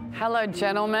 Hello,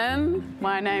 gentlemen.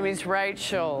 My name is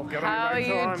Rachel. How are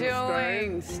you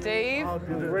doing, Steve?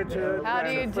 Richard. How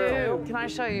do you do? Can I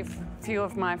show you a few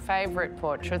of my favourite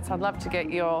portraits? I'd love to get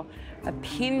your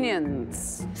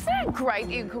opinions. Isn't it great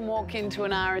you can walk into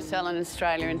an RSL in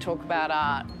Australia and talk about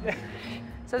art?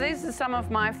 So these are some of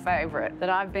my favourite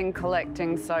that I've been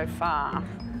collecting so far.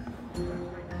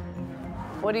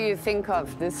 What do you think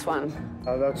of this one?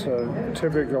 That's a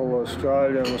typical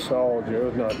Australian soldier,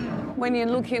 isn't it? When you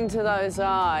look into those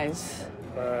eyes,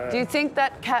 do you think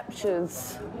that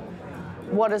captures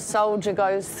what a soldier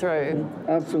goes through?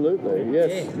 Absolutely,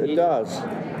 yes, it does.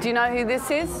 Do you know who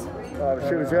this is?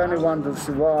 She was the only one to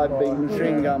survive being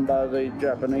machine gunned by the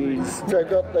Japanese. So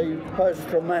got the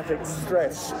post-traumatic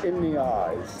stress in the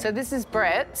eyes. So this is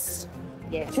Brett's.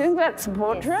 Yes. Do you think that's a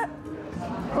portrait?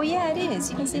 Well, yeah, it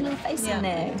is. You can see a little face in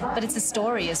there. But it's a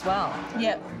story as well.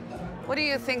 Yep. What do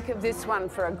you think of this one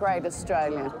for a great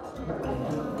Australian?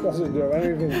 Doesn't do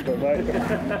anything for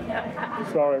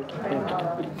me. Sorry.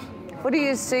 What do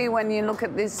you see when you look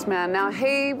at this man? Now,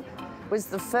 he was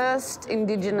the first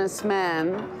Indigenous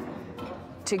man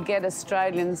to get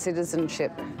Australian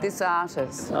citizenship, this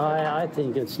artist. I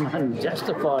think it's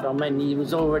unjustified. I mean, he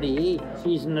was already here.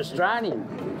 He's an Australian.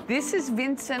 This is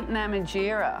Vincent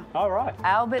Namatjira. Oh, right.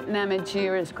 Albert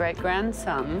Namatjira's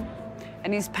great-grandson.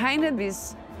 And he's painted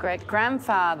his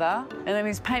great-grandfather, and then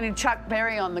he's painted Chuck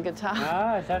Berry on the guitar.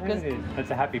 Ah, is that who it is?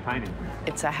 It's a happy painting.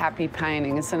 It's a happy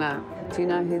painting, isn't it? Do you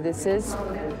know who this is?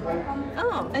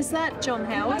 Oh, is that John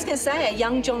Howard? I was going to say, a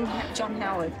young John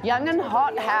Howard. Young and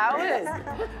hot Howard.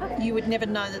 You would never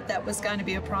know that that was going to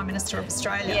be a Prime Minister of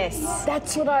Australia. Yes.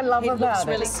 That's what I love about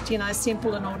it. It looks really, you know,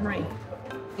 simple and ordinary.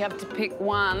 You have to pick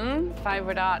one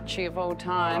favourite Archie of all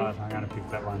time. Right, I'm going to pick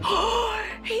that one.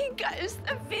 He goes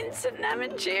the Vincent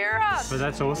Namatjira. But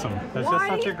that's awesome. That's just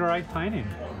such a great painting.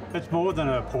 It's more than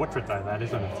a portrait, though, that,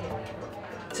 isn't it?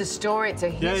 It's a story, it's a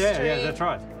history. Yeah, that's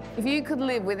right. If you could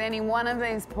live with any one of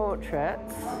these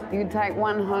portraits, you could take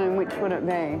one home, which would it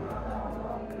be?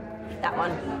 That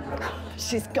one.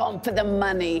 She's gone for the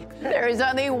money. There is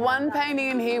only one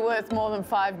painting in here worth more than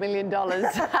 $5 million.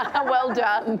 Well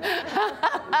done.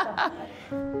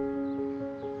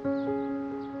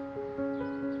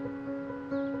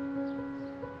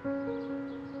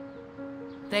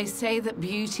 They say that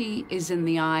beauty is in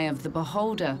the eye of the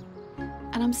beholder.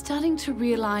 And I'm starting to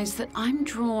realise that I'm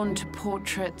drawn to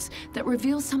portraits that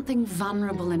reveal something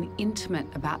vulnerable and intimate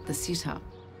about the sitter.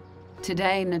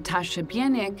 Today, Natasha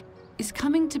Bienek is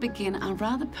coming to begin a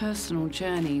rather personal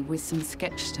journey with some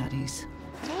sketch studies.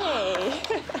 Hey.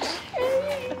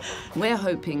 We're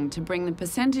hoping to bring the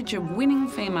percentage of winning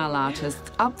female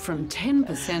artists up from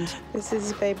 10%... This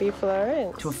is baby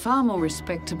Florence. ...to a far more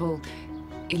respectable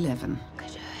 11.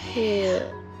 Yeah.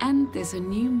 And there's a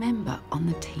new member on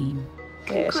the team.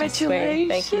 Yeah, congratulations.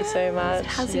 Thank you so much.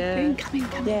 How's it been? Come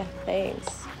in. Yeah,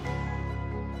 thanks.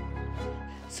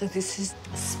 So this is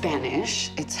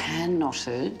Spanish. It's hand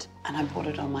knotted, and I bought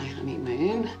it on my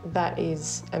honeymoon. That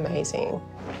is amazing.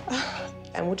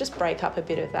 And we'll just break up a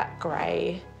bit of that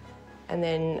grey, and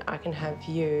then I can have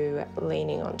you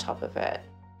leaning on top of it.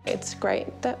 It's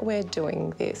great that we're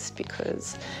doing this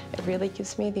because it really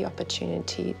gives me the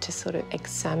opportunity to sort of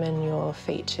examine your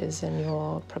features and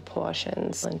your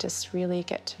proportions and just really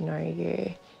get to know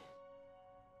you.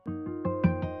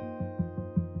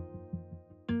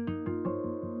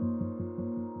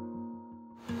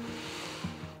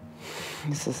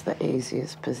 This is the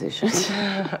easiest position.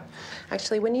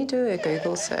 Actually, when you do a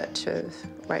Google search of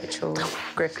Rachel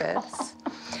Griffiths,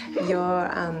 you're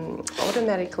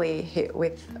automatically hit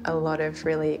with a lot of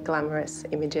really glamorous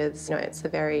images. You know, it's a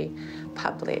very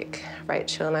public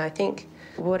Rachel, and I think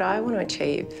what I want to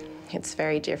achieve, it's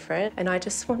very different, and I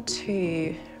just want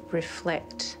to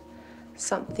reflect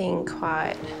something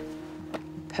quite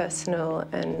personal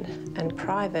and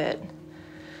private.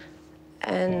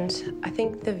 And I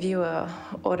think the viewer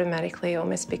automatically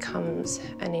almost becomes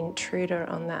an intruder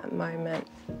on that moment.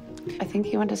 I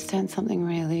think you understand something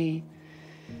really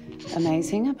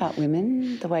amazing about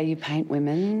women, the way you paint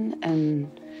women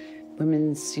and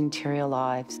women's interior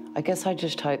lives. I guess I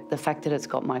just hope the fact that it's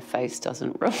got my face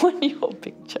doesn't ruin your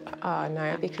picture. Oh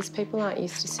no, because people aren't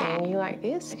used to seeing you like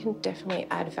this. It can definitely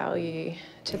add value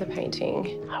to the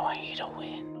painting. I want you to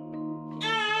win.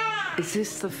 Is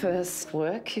this the first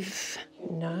work you've...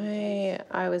 No,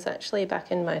 I was actually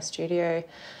back in my studio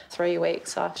 3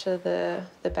 weeks after the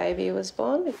baby was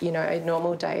born. You know, a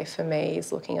normal day for me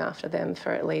is looking after them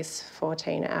for at least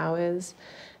 14 hours.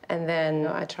 And then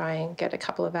I try and get a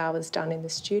couple of hours done in the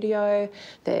studio.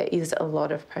 There is a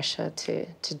lot of pressure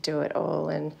to do it all,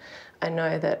 and I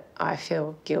know that I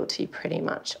feel guilty pretty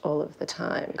much all of the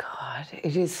time. God,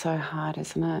 it is so hard,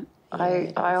 isn't it?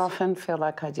 Yeah, I often feel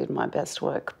like I did my best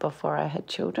work before I had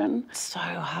children. It's so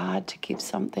hard to give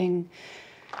something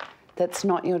that's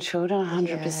not your children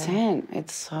 100%. Yeah.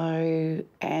 It's so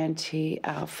anti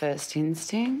our first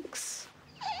instincts.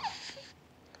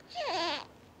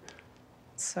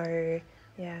 So,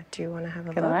 yeah, do you want to have a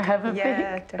look? Can I have a peek?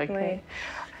 Yeah, definitely. Okay.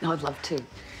 No, I'd love to.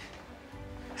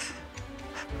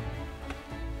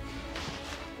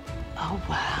 Oh,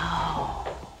 wow.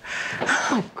 Oh,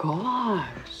 my gosh.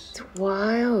 It's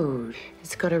wild.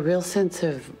 It's got a real sense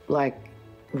of, like,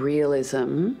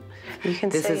 realism. You can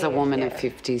This see is a woman it, of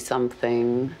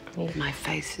 50-something. Yeah. My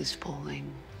face is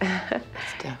falling.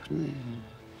 It's definitely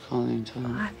falling too.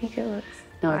 I think it looks...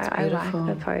 No, it's beautiful. I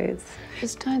like the pose.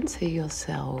 Just don't see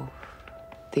yourself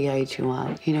the age you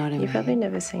are. You know what I mean? You've probably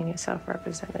never seen yourself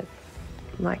represented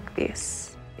like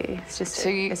this. It's just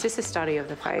it's just a study of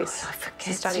the face. I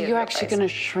forget. So you're actually going to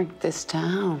shrink this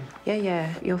down? Yeah,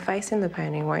 yeah. Your face in the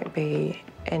painting won't be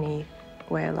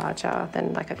anywhere larger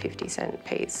than like a 50-cent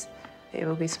piece. It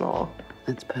will be small.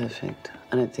 That's perfect.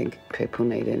 I don't think people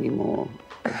need any more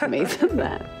of me than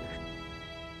that.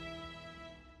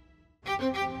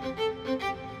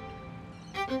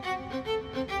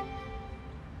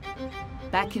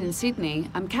 Back in Sydney,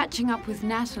 I'm catching up with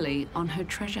Natalie on her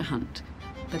treasure hunt.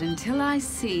 But until I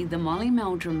see the Molly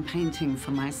Meldrum painting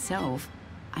for myself,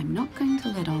 I'm not going to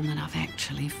let on that I've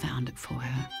actually found it for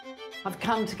her. I've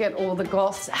come to get all the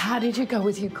goss. How did you go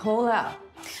with your call-out?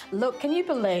 Look, can you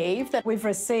believe that we've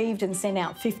received and sent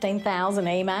out 15,000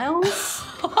 emails?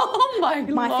 Oh, my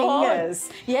My Lord. fingers.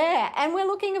 Yeah, and we're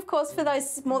looking, of course, for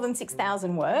those more than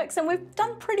 6,000 works, and we've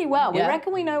done pretty well. Yeah. We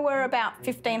reckon we know where about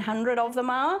 1,500 of them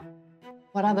are.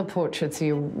 What other portraits are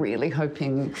you really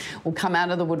hoping will come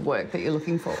out of the woodwork that you're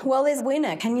looking for? Well, there's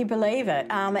Winner, can you believe it?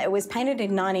 It was painted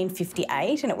in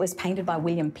 1958 and it was painted by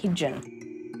William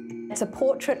Pidgeon. It's a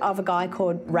portrait of a guy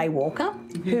called Ray Walker,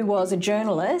 who was a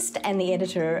journalist and the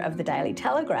editor of the Daily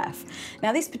Telegraph.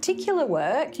 Now, this particular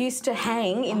work used to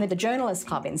hang in the Journalists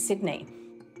Club in Sydney.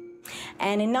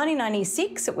 And in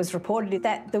 1996, it was reported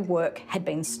that the work had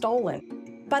been stolen.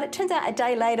 But it turns out a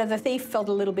day later, the thief felt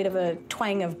a little bit of a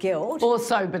twang of guilt. Or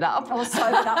sobered up. Or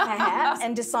sobered up, perhaps,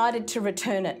 and decided to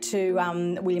return it to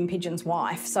William Pidgeon's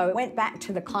wife. So it went back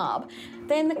to the club.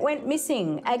 Then it went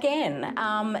missing again.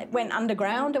 It went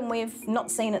underground and we've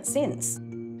not seen it since.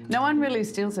 No one really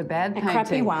steals a bad painting. A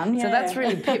crappy one, yeah. So that's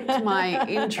really pipped my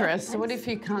interest. What if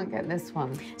you can't get this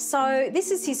one? So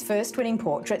this is his first winning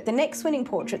portrait. The next winning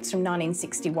portrait's from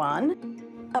 1961.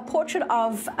 A portrait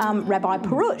of Rabbi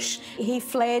Perush. He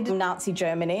fled Nazi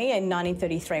Germany in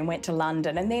 1933 and went to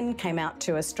London and then came out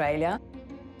to Australia.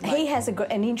 He has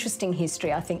an interesting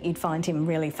history. I think you'd find him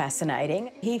really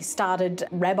fascinating. He started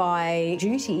rabbi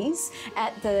duties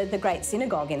at the Great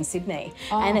Synagogue in Sydney.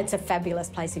 Oh. And it's a fabulous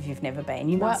place if you've never been.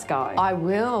 You must go. I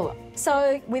will.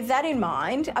 So with that in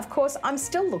mind, of course, I'm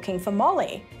still looking for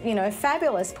Molly. You know,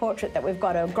 fabulous portrait that we've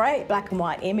got a great black and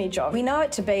white image of. We know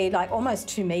it to be like almost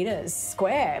 2 metres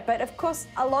square, but of course,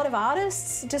 a lot of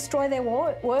artists destroy their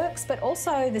works, but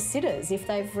also the sitters, if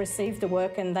they've received the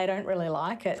work and they don't really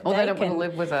like it. Or they don't want to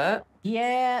live with it.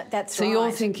 Yeah, that's right. So you're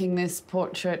thinking this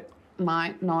portrait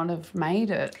might not have made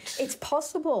it? It's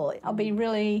possible. I'll be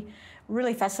really,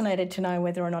 really fascinated to know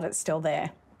whether or not it's still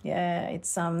there. Yeah,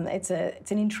 it's an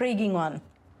intriguing one.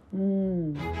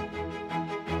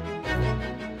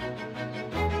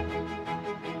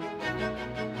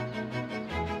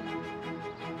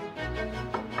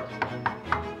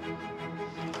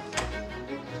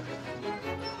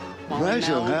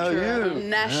 Rachel, how are you?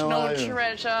 National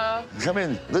treasure. Come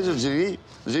in. This is Ziggy.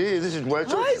 Ziggy, this is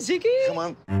Rachel. Hi, Ziggy. Come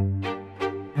on.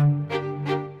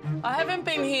 I haven't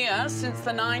been here since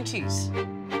the 90s.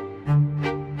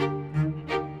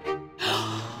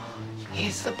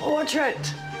 Here's the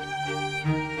portrait.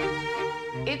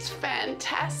 It's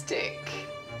fantastic.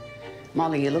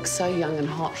 Molly, you look so young and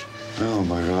hot. Oh,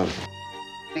 my God.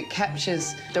 It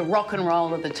captures the rock and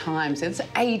roll of the times. It's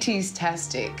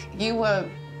 80s-tastic. You were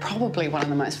probably one of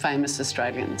the most famous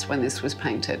Australians when this was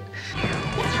painted.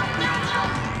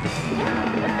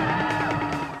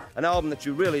 An album that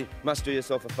you really must do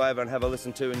yourself a favour and have a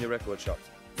listen to in your record shops.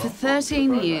 For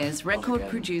 13 years, record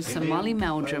producer Molly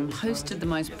Meldrum hosted the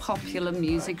most popular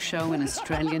music show in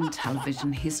Australian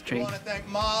television history. We want to thank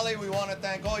Molly, we want to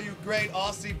thank all you great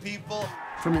Aussie people.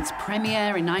 From its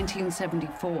premiere in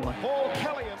 1974,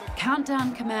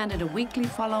 Countdown commanded a weekly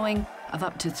following of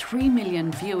up to 3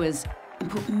 million viewers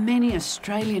and put many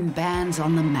Australian bands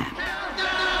on the map.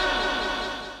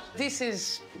 This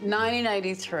is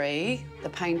 1983. The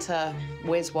painter,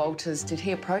 Wes Walters, did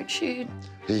he approach you?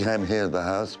 He came here to the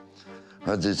house.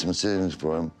 I did some sittings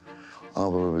for him. I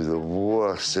would be the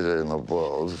worst sitter in the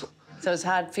world. So it's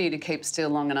hard for you to keep still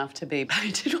long enough to be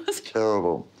painted, wasn't it?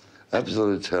 Terrible.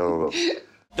 Absolutely terrible.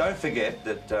 Don't forget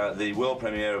that the world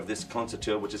premiere of this concert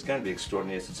tour, which is going to be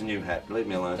extraordinary, it's a new hat. Leave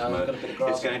me alone for a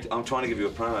moment. I'm trying to give you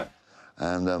a promo.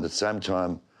 And at the same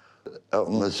time,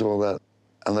 Elton saw that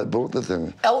and they bought the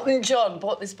thing. Elton John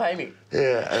bought this painting?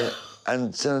 Yeah,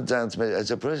 and sent it down to me as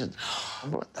a present.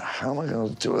 What the hell am I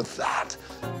going to do with that?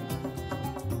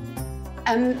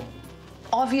 And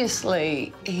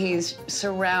obviously, he's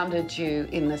surrounded you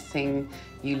in the thing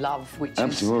you love, which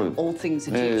Absolutely. is all things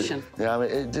Egyptian. Yeah, I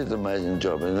mean, he did an amazing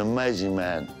job. An amazing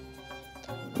man.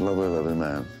 Lovely, lovely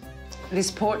man. This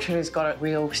portrait has got a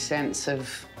real sense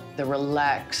of the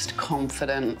relaxed,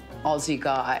 confident Aussie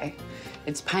guy.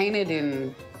 It's painted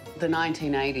in the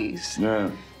 1980s.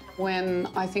 Yeah. When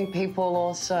I think people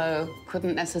also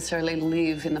couldn't necessarily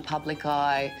live in the public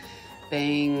eye,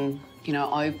 being, you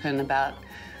know, open about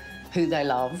who they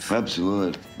love.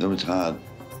 Absolutely. That was hard.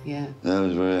 Yeah. That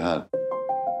was very hard.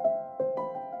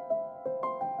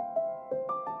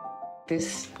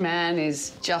 This man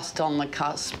is just on the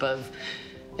cusp of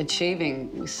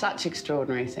achieving such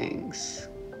extraordinary things.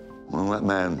 Well, that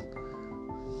man...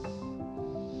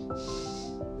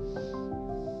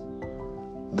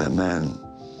 That man...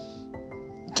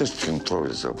 Just control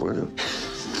yourself, will you?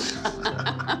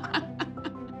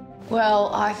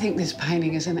 Well, I think this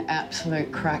painting is an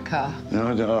absolute cracker. No,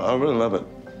 I really love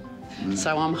it.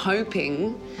 So I'm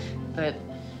hoping that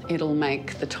it'll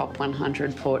make the top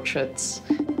 100 portraits.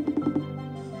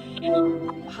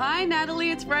 Hi,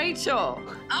 Natalie, it's Rachel.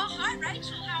 Oh, hi,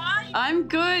 Rachel. How are you? I'm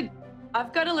good.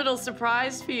 I've got a little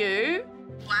surprise for you.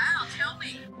 Wow, tell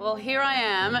me. Well, here I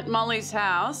am at Molly's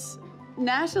house.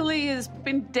 Natalie has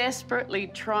been desperately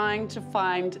trying to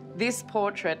find this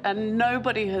portrait and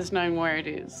nobody has known where it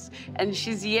is. And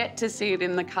she's yet to see it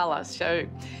in the colour. So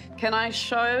can I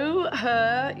show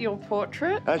her your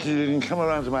portrait? Actually, you can come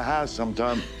around to my house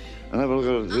sometime and have a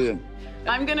look at it here.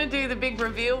 I'm going to do the big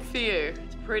reveal for you.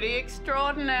 It's pretty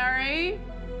extraordinary.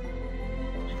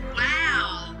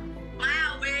 Wow.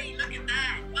 Wow, Wee, look at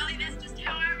that. Molly, that's just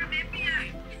how I remember you.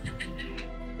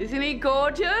 Isn't he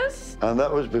gorgeous? And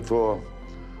that was before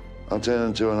I turned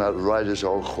into an outrageous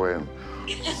old queen.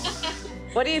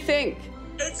 What do you think?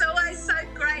 It's always so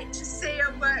great to see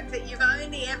a work that you've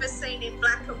only ever seen in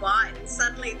black and white, and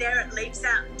suddenly there it leaps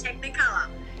out in Technicolor.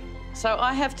 So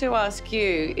I have to ask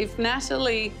you, if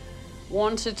Natalie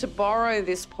wanted to borrow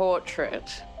this portrait,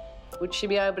 would she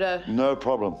be able to... No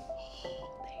problem.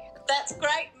 That's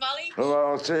great, Molly. All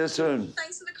right, I'll see you soon.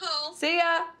 Thanks for the call. See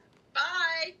ya.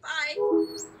 Bye. Bye.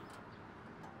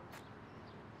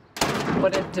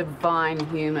 What a divine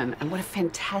human, and what a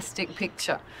fantastic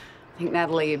picture. I think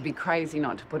Natalie would be crazy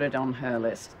not to put it on her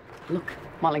list. Look,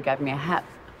 Molly gave me a hat.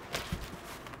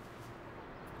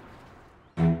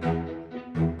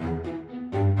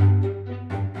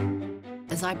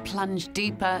 As I plunge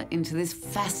deeper into this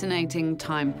fascinating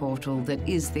time portal that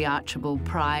is the Archibald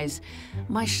Prize,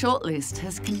 my shortlist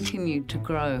has continued to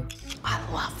grow. I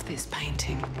love this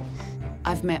painting.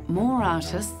 I've met more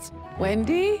artists.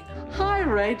 Wendy? Hi,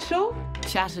 Rachel.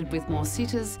 Chatted with more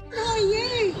sitters. How are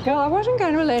you? Girl, I wasn't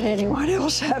going to let anyone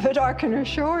else have it, I can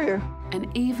assure you. And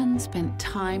even spent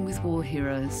time with war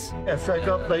heroes. Yes, they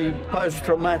got the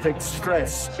post-traumatic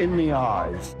stress in the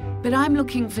eyes. But I'm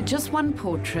looking for just one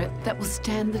portrait that will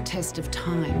stand the test of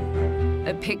time.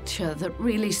 A picture that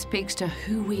really speaks to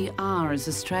who we are as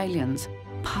Australians,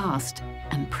 past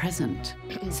and present.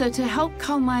 So to help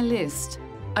cull my list,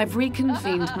 I've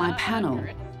reconvened my panel.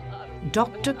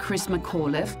 Dr. Chris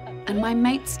McAuliffe and my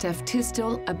mate Steph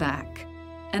Tisdall are back.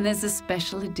 And there's a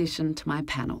special addition to my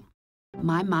panel.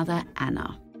 My mother,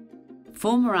 Anna.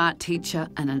 Former art teacher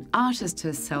and an artist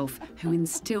herself who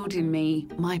instilled in me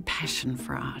my passion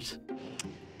for art.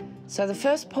 So the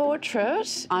first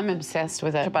portrait, I'm obsessed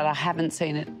with it, but I haven't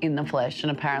seen it in the flesh,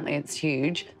 and apparently it's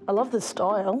huge. I love the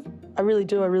style. I really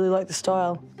do. I really like the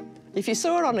style. If you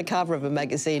saw it on the cover of a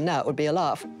magazine now, it would be a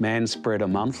laugh. Man Spreader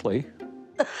Monthly.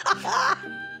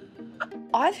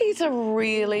 I think it's a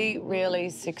really, really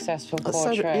successful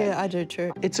portrait. Yeah, I do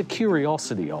too. It's a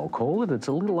curiosity, I'll call it. It's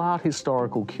a little art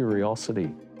historical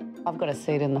curiosity. I've got to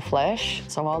see it in the flesh,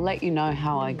 so I'll let you know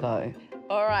how I go.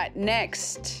 All right,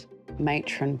 next,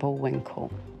 Matron Bullwinkle.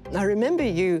 I remember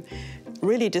you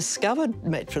really discovered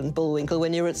Matron Bullwinkle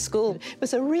when you were at school. It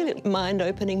was a really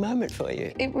mind-opening moment for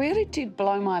you. It really did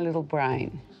blow my little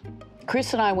brain.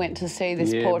 Chris and I went to see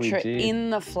this portrait in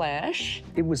the flesh.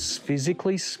 It was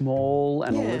physically small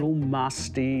and a little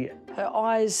musty. Her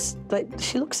eyes,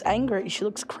 she looks angry, she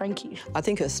looks cranky. I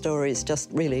think her story is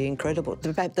just really incredible.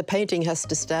 The painting has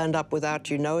to stand up without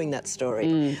you knowing that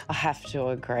story. I have to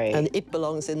agree. And it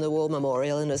belongs in the War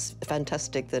Memorial, and it's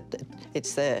fantastic that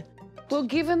it's there. Well,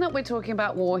 given that we're talking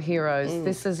about war heroes,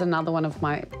 this is another one of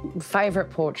my favourite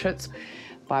portraits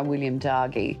by William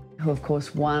Dargie, who of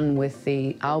course won with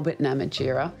the Albert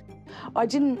Namatjira. I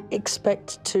didn't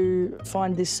expect to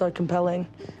find this so compelling,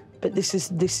 but this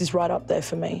is right up there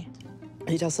for me.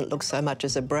 He doesn't look so much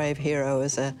as a brave hero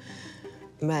as a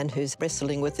man who's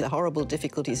wrestling with the horrible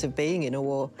difficulties of being in a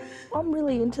war. I'm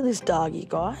really into this Dargie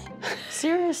guy.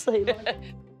 Seriously.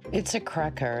 It's a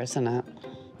cracker, isn't it?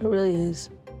 It really is.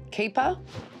 Keeper?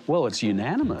 Well, it's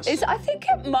unanimous. I think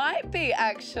it might be,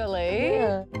 actually.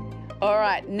 Yeah. All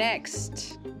right,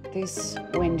 next, this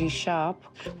Wendy Sharp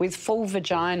with Full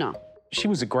Vagina. She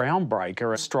was a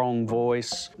groundbreaker, a strong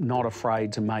voice, not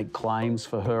afraid to make claims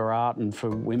for her art and for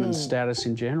women's status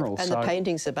in general. And the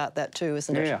painting's about that too,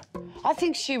 isn't it? Yeah. I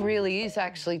think she really is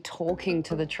actually talking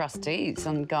to the trustees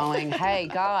and going, hey,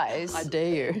 guys. I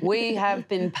dare you. We have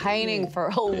been painting for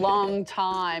a long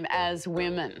time as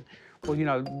women. Well, you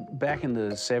know, back in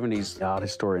the 70s, art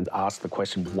historians asked the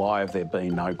question, why have there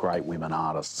been no great women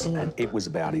artists? And it was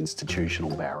about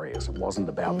institutional barriers. It wasn't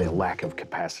about their lack of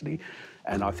capacity.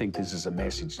 And I think this is a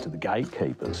message to the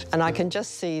gatekeepers. And I can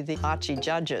just see the Archie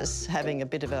judges having a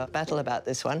bit of a battle about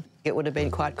this one. It would have been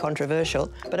quite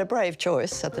controversial, but a brave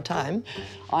choice at the time.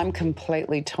 I'm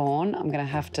completely torn. I'm going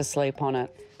to have to sleep on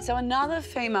it. So another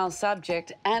female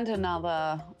subject and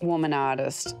another woman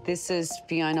artist. This is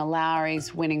Fiona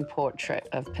Lowry's winning portrait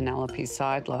of Penelope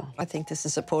Seidler. I think this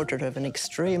is a portrait of an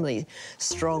extremely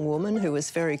strong woman who was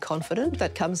very confident.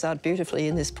 That comes out beautifully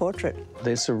in this portrait.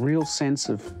 There's a real sense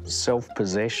of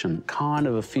self-possession, kind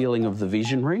of a feeling of the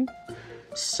visionary,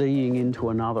 seeing into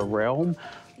another realm.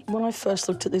 When I first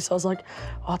looked at this, I was like,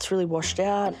 oh, it's really washed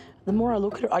out. The more I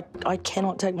look at it, I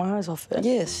cannot take my eyes off it.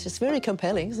 Yes, it's very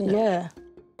compelling, isn't it? Yeah.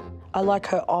 I like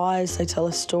her eyes, they tell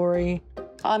a story.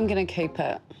 I'm going to keep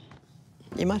it.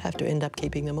 You might have to end up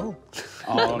keeping them all.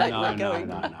 Oh,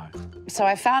 no. So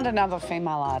I found another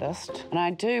female artist, and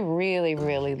I do really,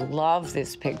 really love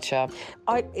this picture.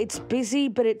 It's busy,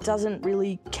 but it doesn't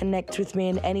really connect with me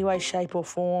in any way, shape or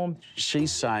form.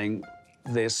 She's saying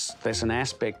there's an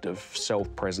aspect of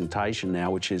self-presentation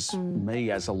now, which is me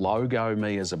as a logo,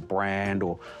 me as a brand,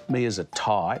 or me as a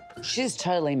type. She's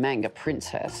totally manga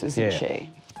princess, isn't she?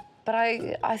 But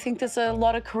I think there's a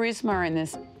lot of charisma in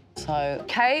this. So,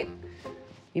 Kate,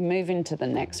 you move into the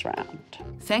next round.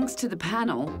 Thanks to the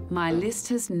panel, my list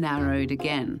has narrowed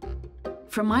again.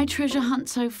 From my treasure hunt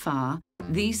so far,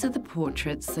 these are the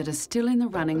portraits that are still in the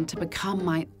running to become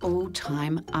my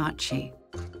all-time Archie.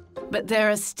 But there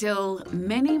are still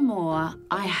many more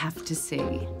I have to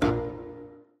see.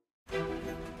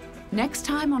 Next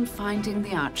time on Finding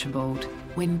the Archibald,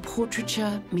 when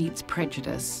portraiture meets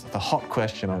prejudice. The hot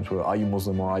question on Twitter, are you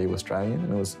Muslim or are you Australian?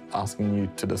 And it was asking you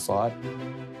to decide.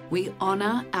 We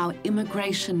honour our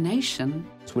immigration nation.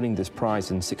 Winning this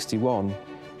prize in '61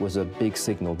 was a big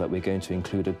signal that we're going to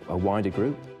include a wider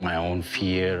group. My own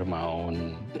fear, my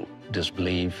own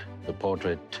disbelief, the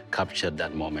portrait captured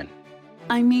that moment.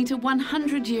 I meet a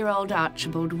 100-year-old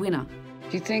Archibald winner.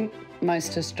 Do you think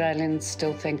most Australians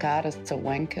still think artists are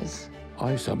wankers?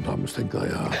 I sometimes think they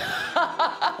are.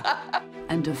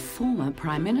 And a former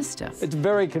Prime Minister. It's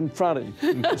very confronting.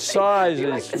 Size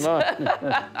is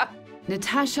not.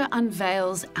 Natasha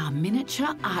unveils our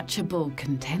miniature Archibald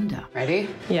contender. Ready?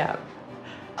 Yeah.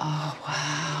 Oh,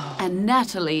 wow. And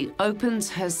Natalie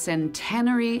opens her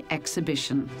centenary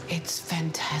exhibition. It's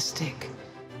fantastic.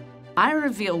 I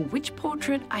reveal which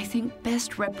portrait I think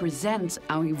best represents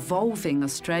our evolving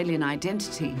Australian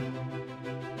identity.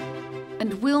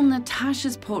 And will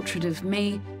Natasha's portrait of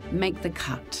me make the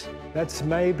cut? That's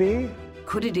maybe.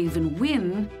 Could it even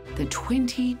win the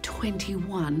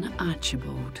 2021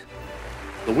 Archibald?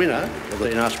 The winner of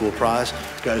the Archibald Prize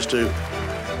goes to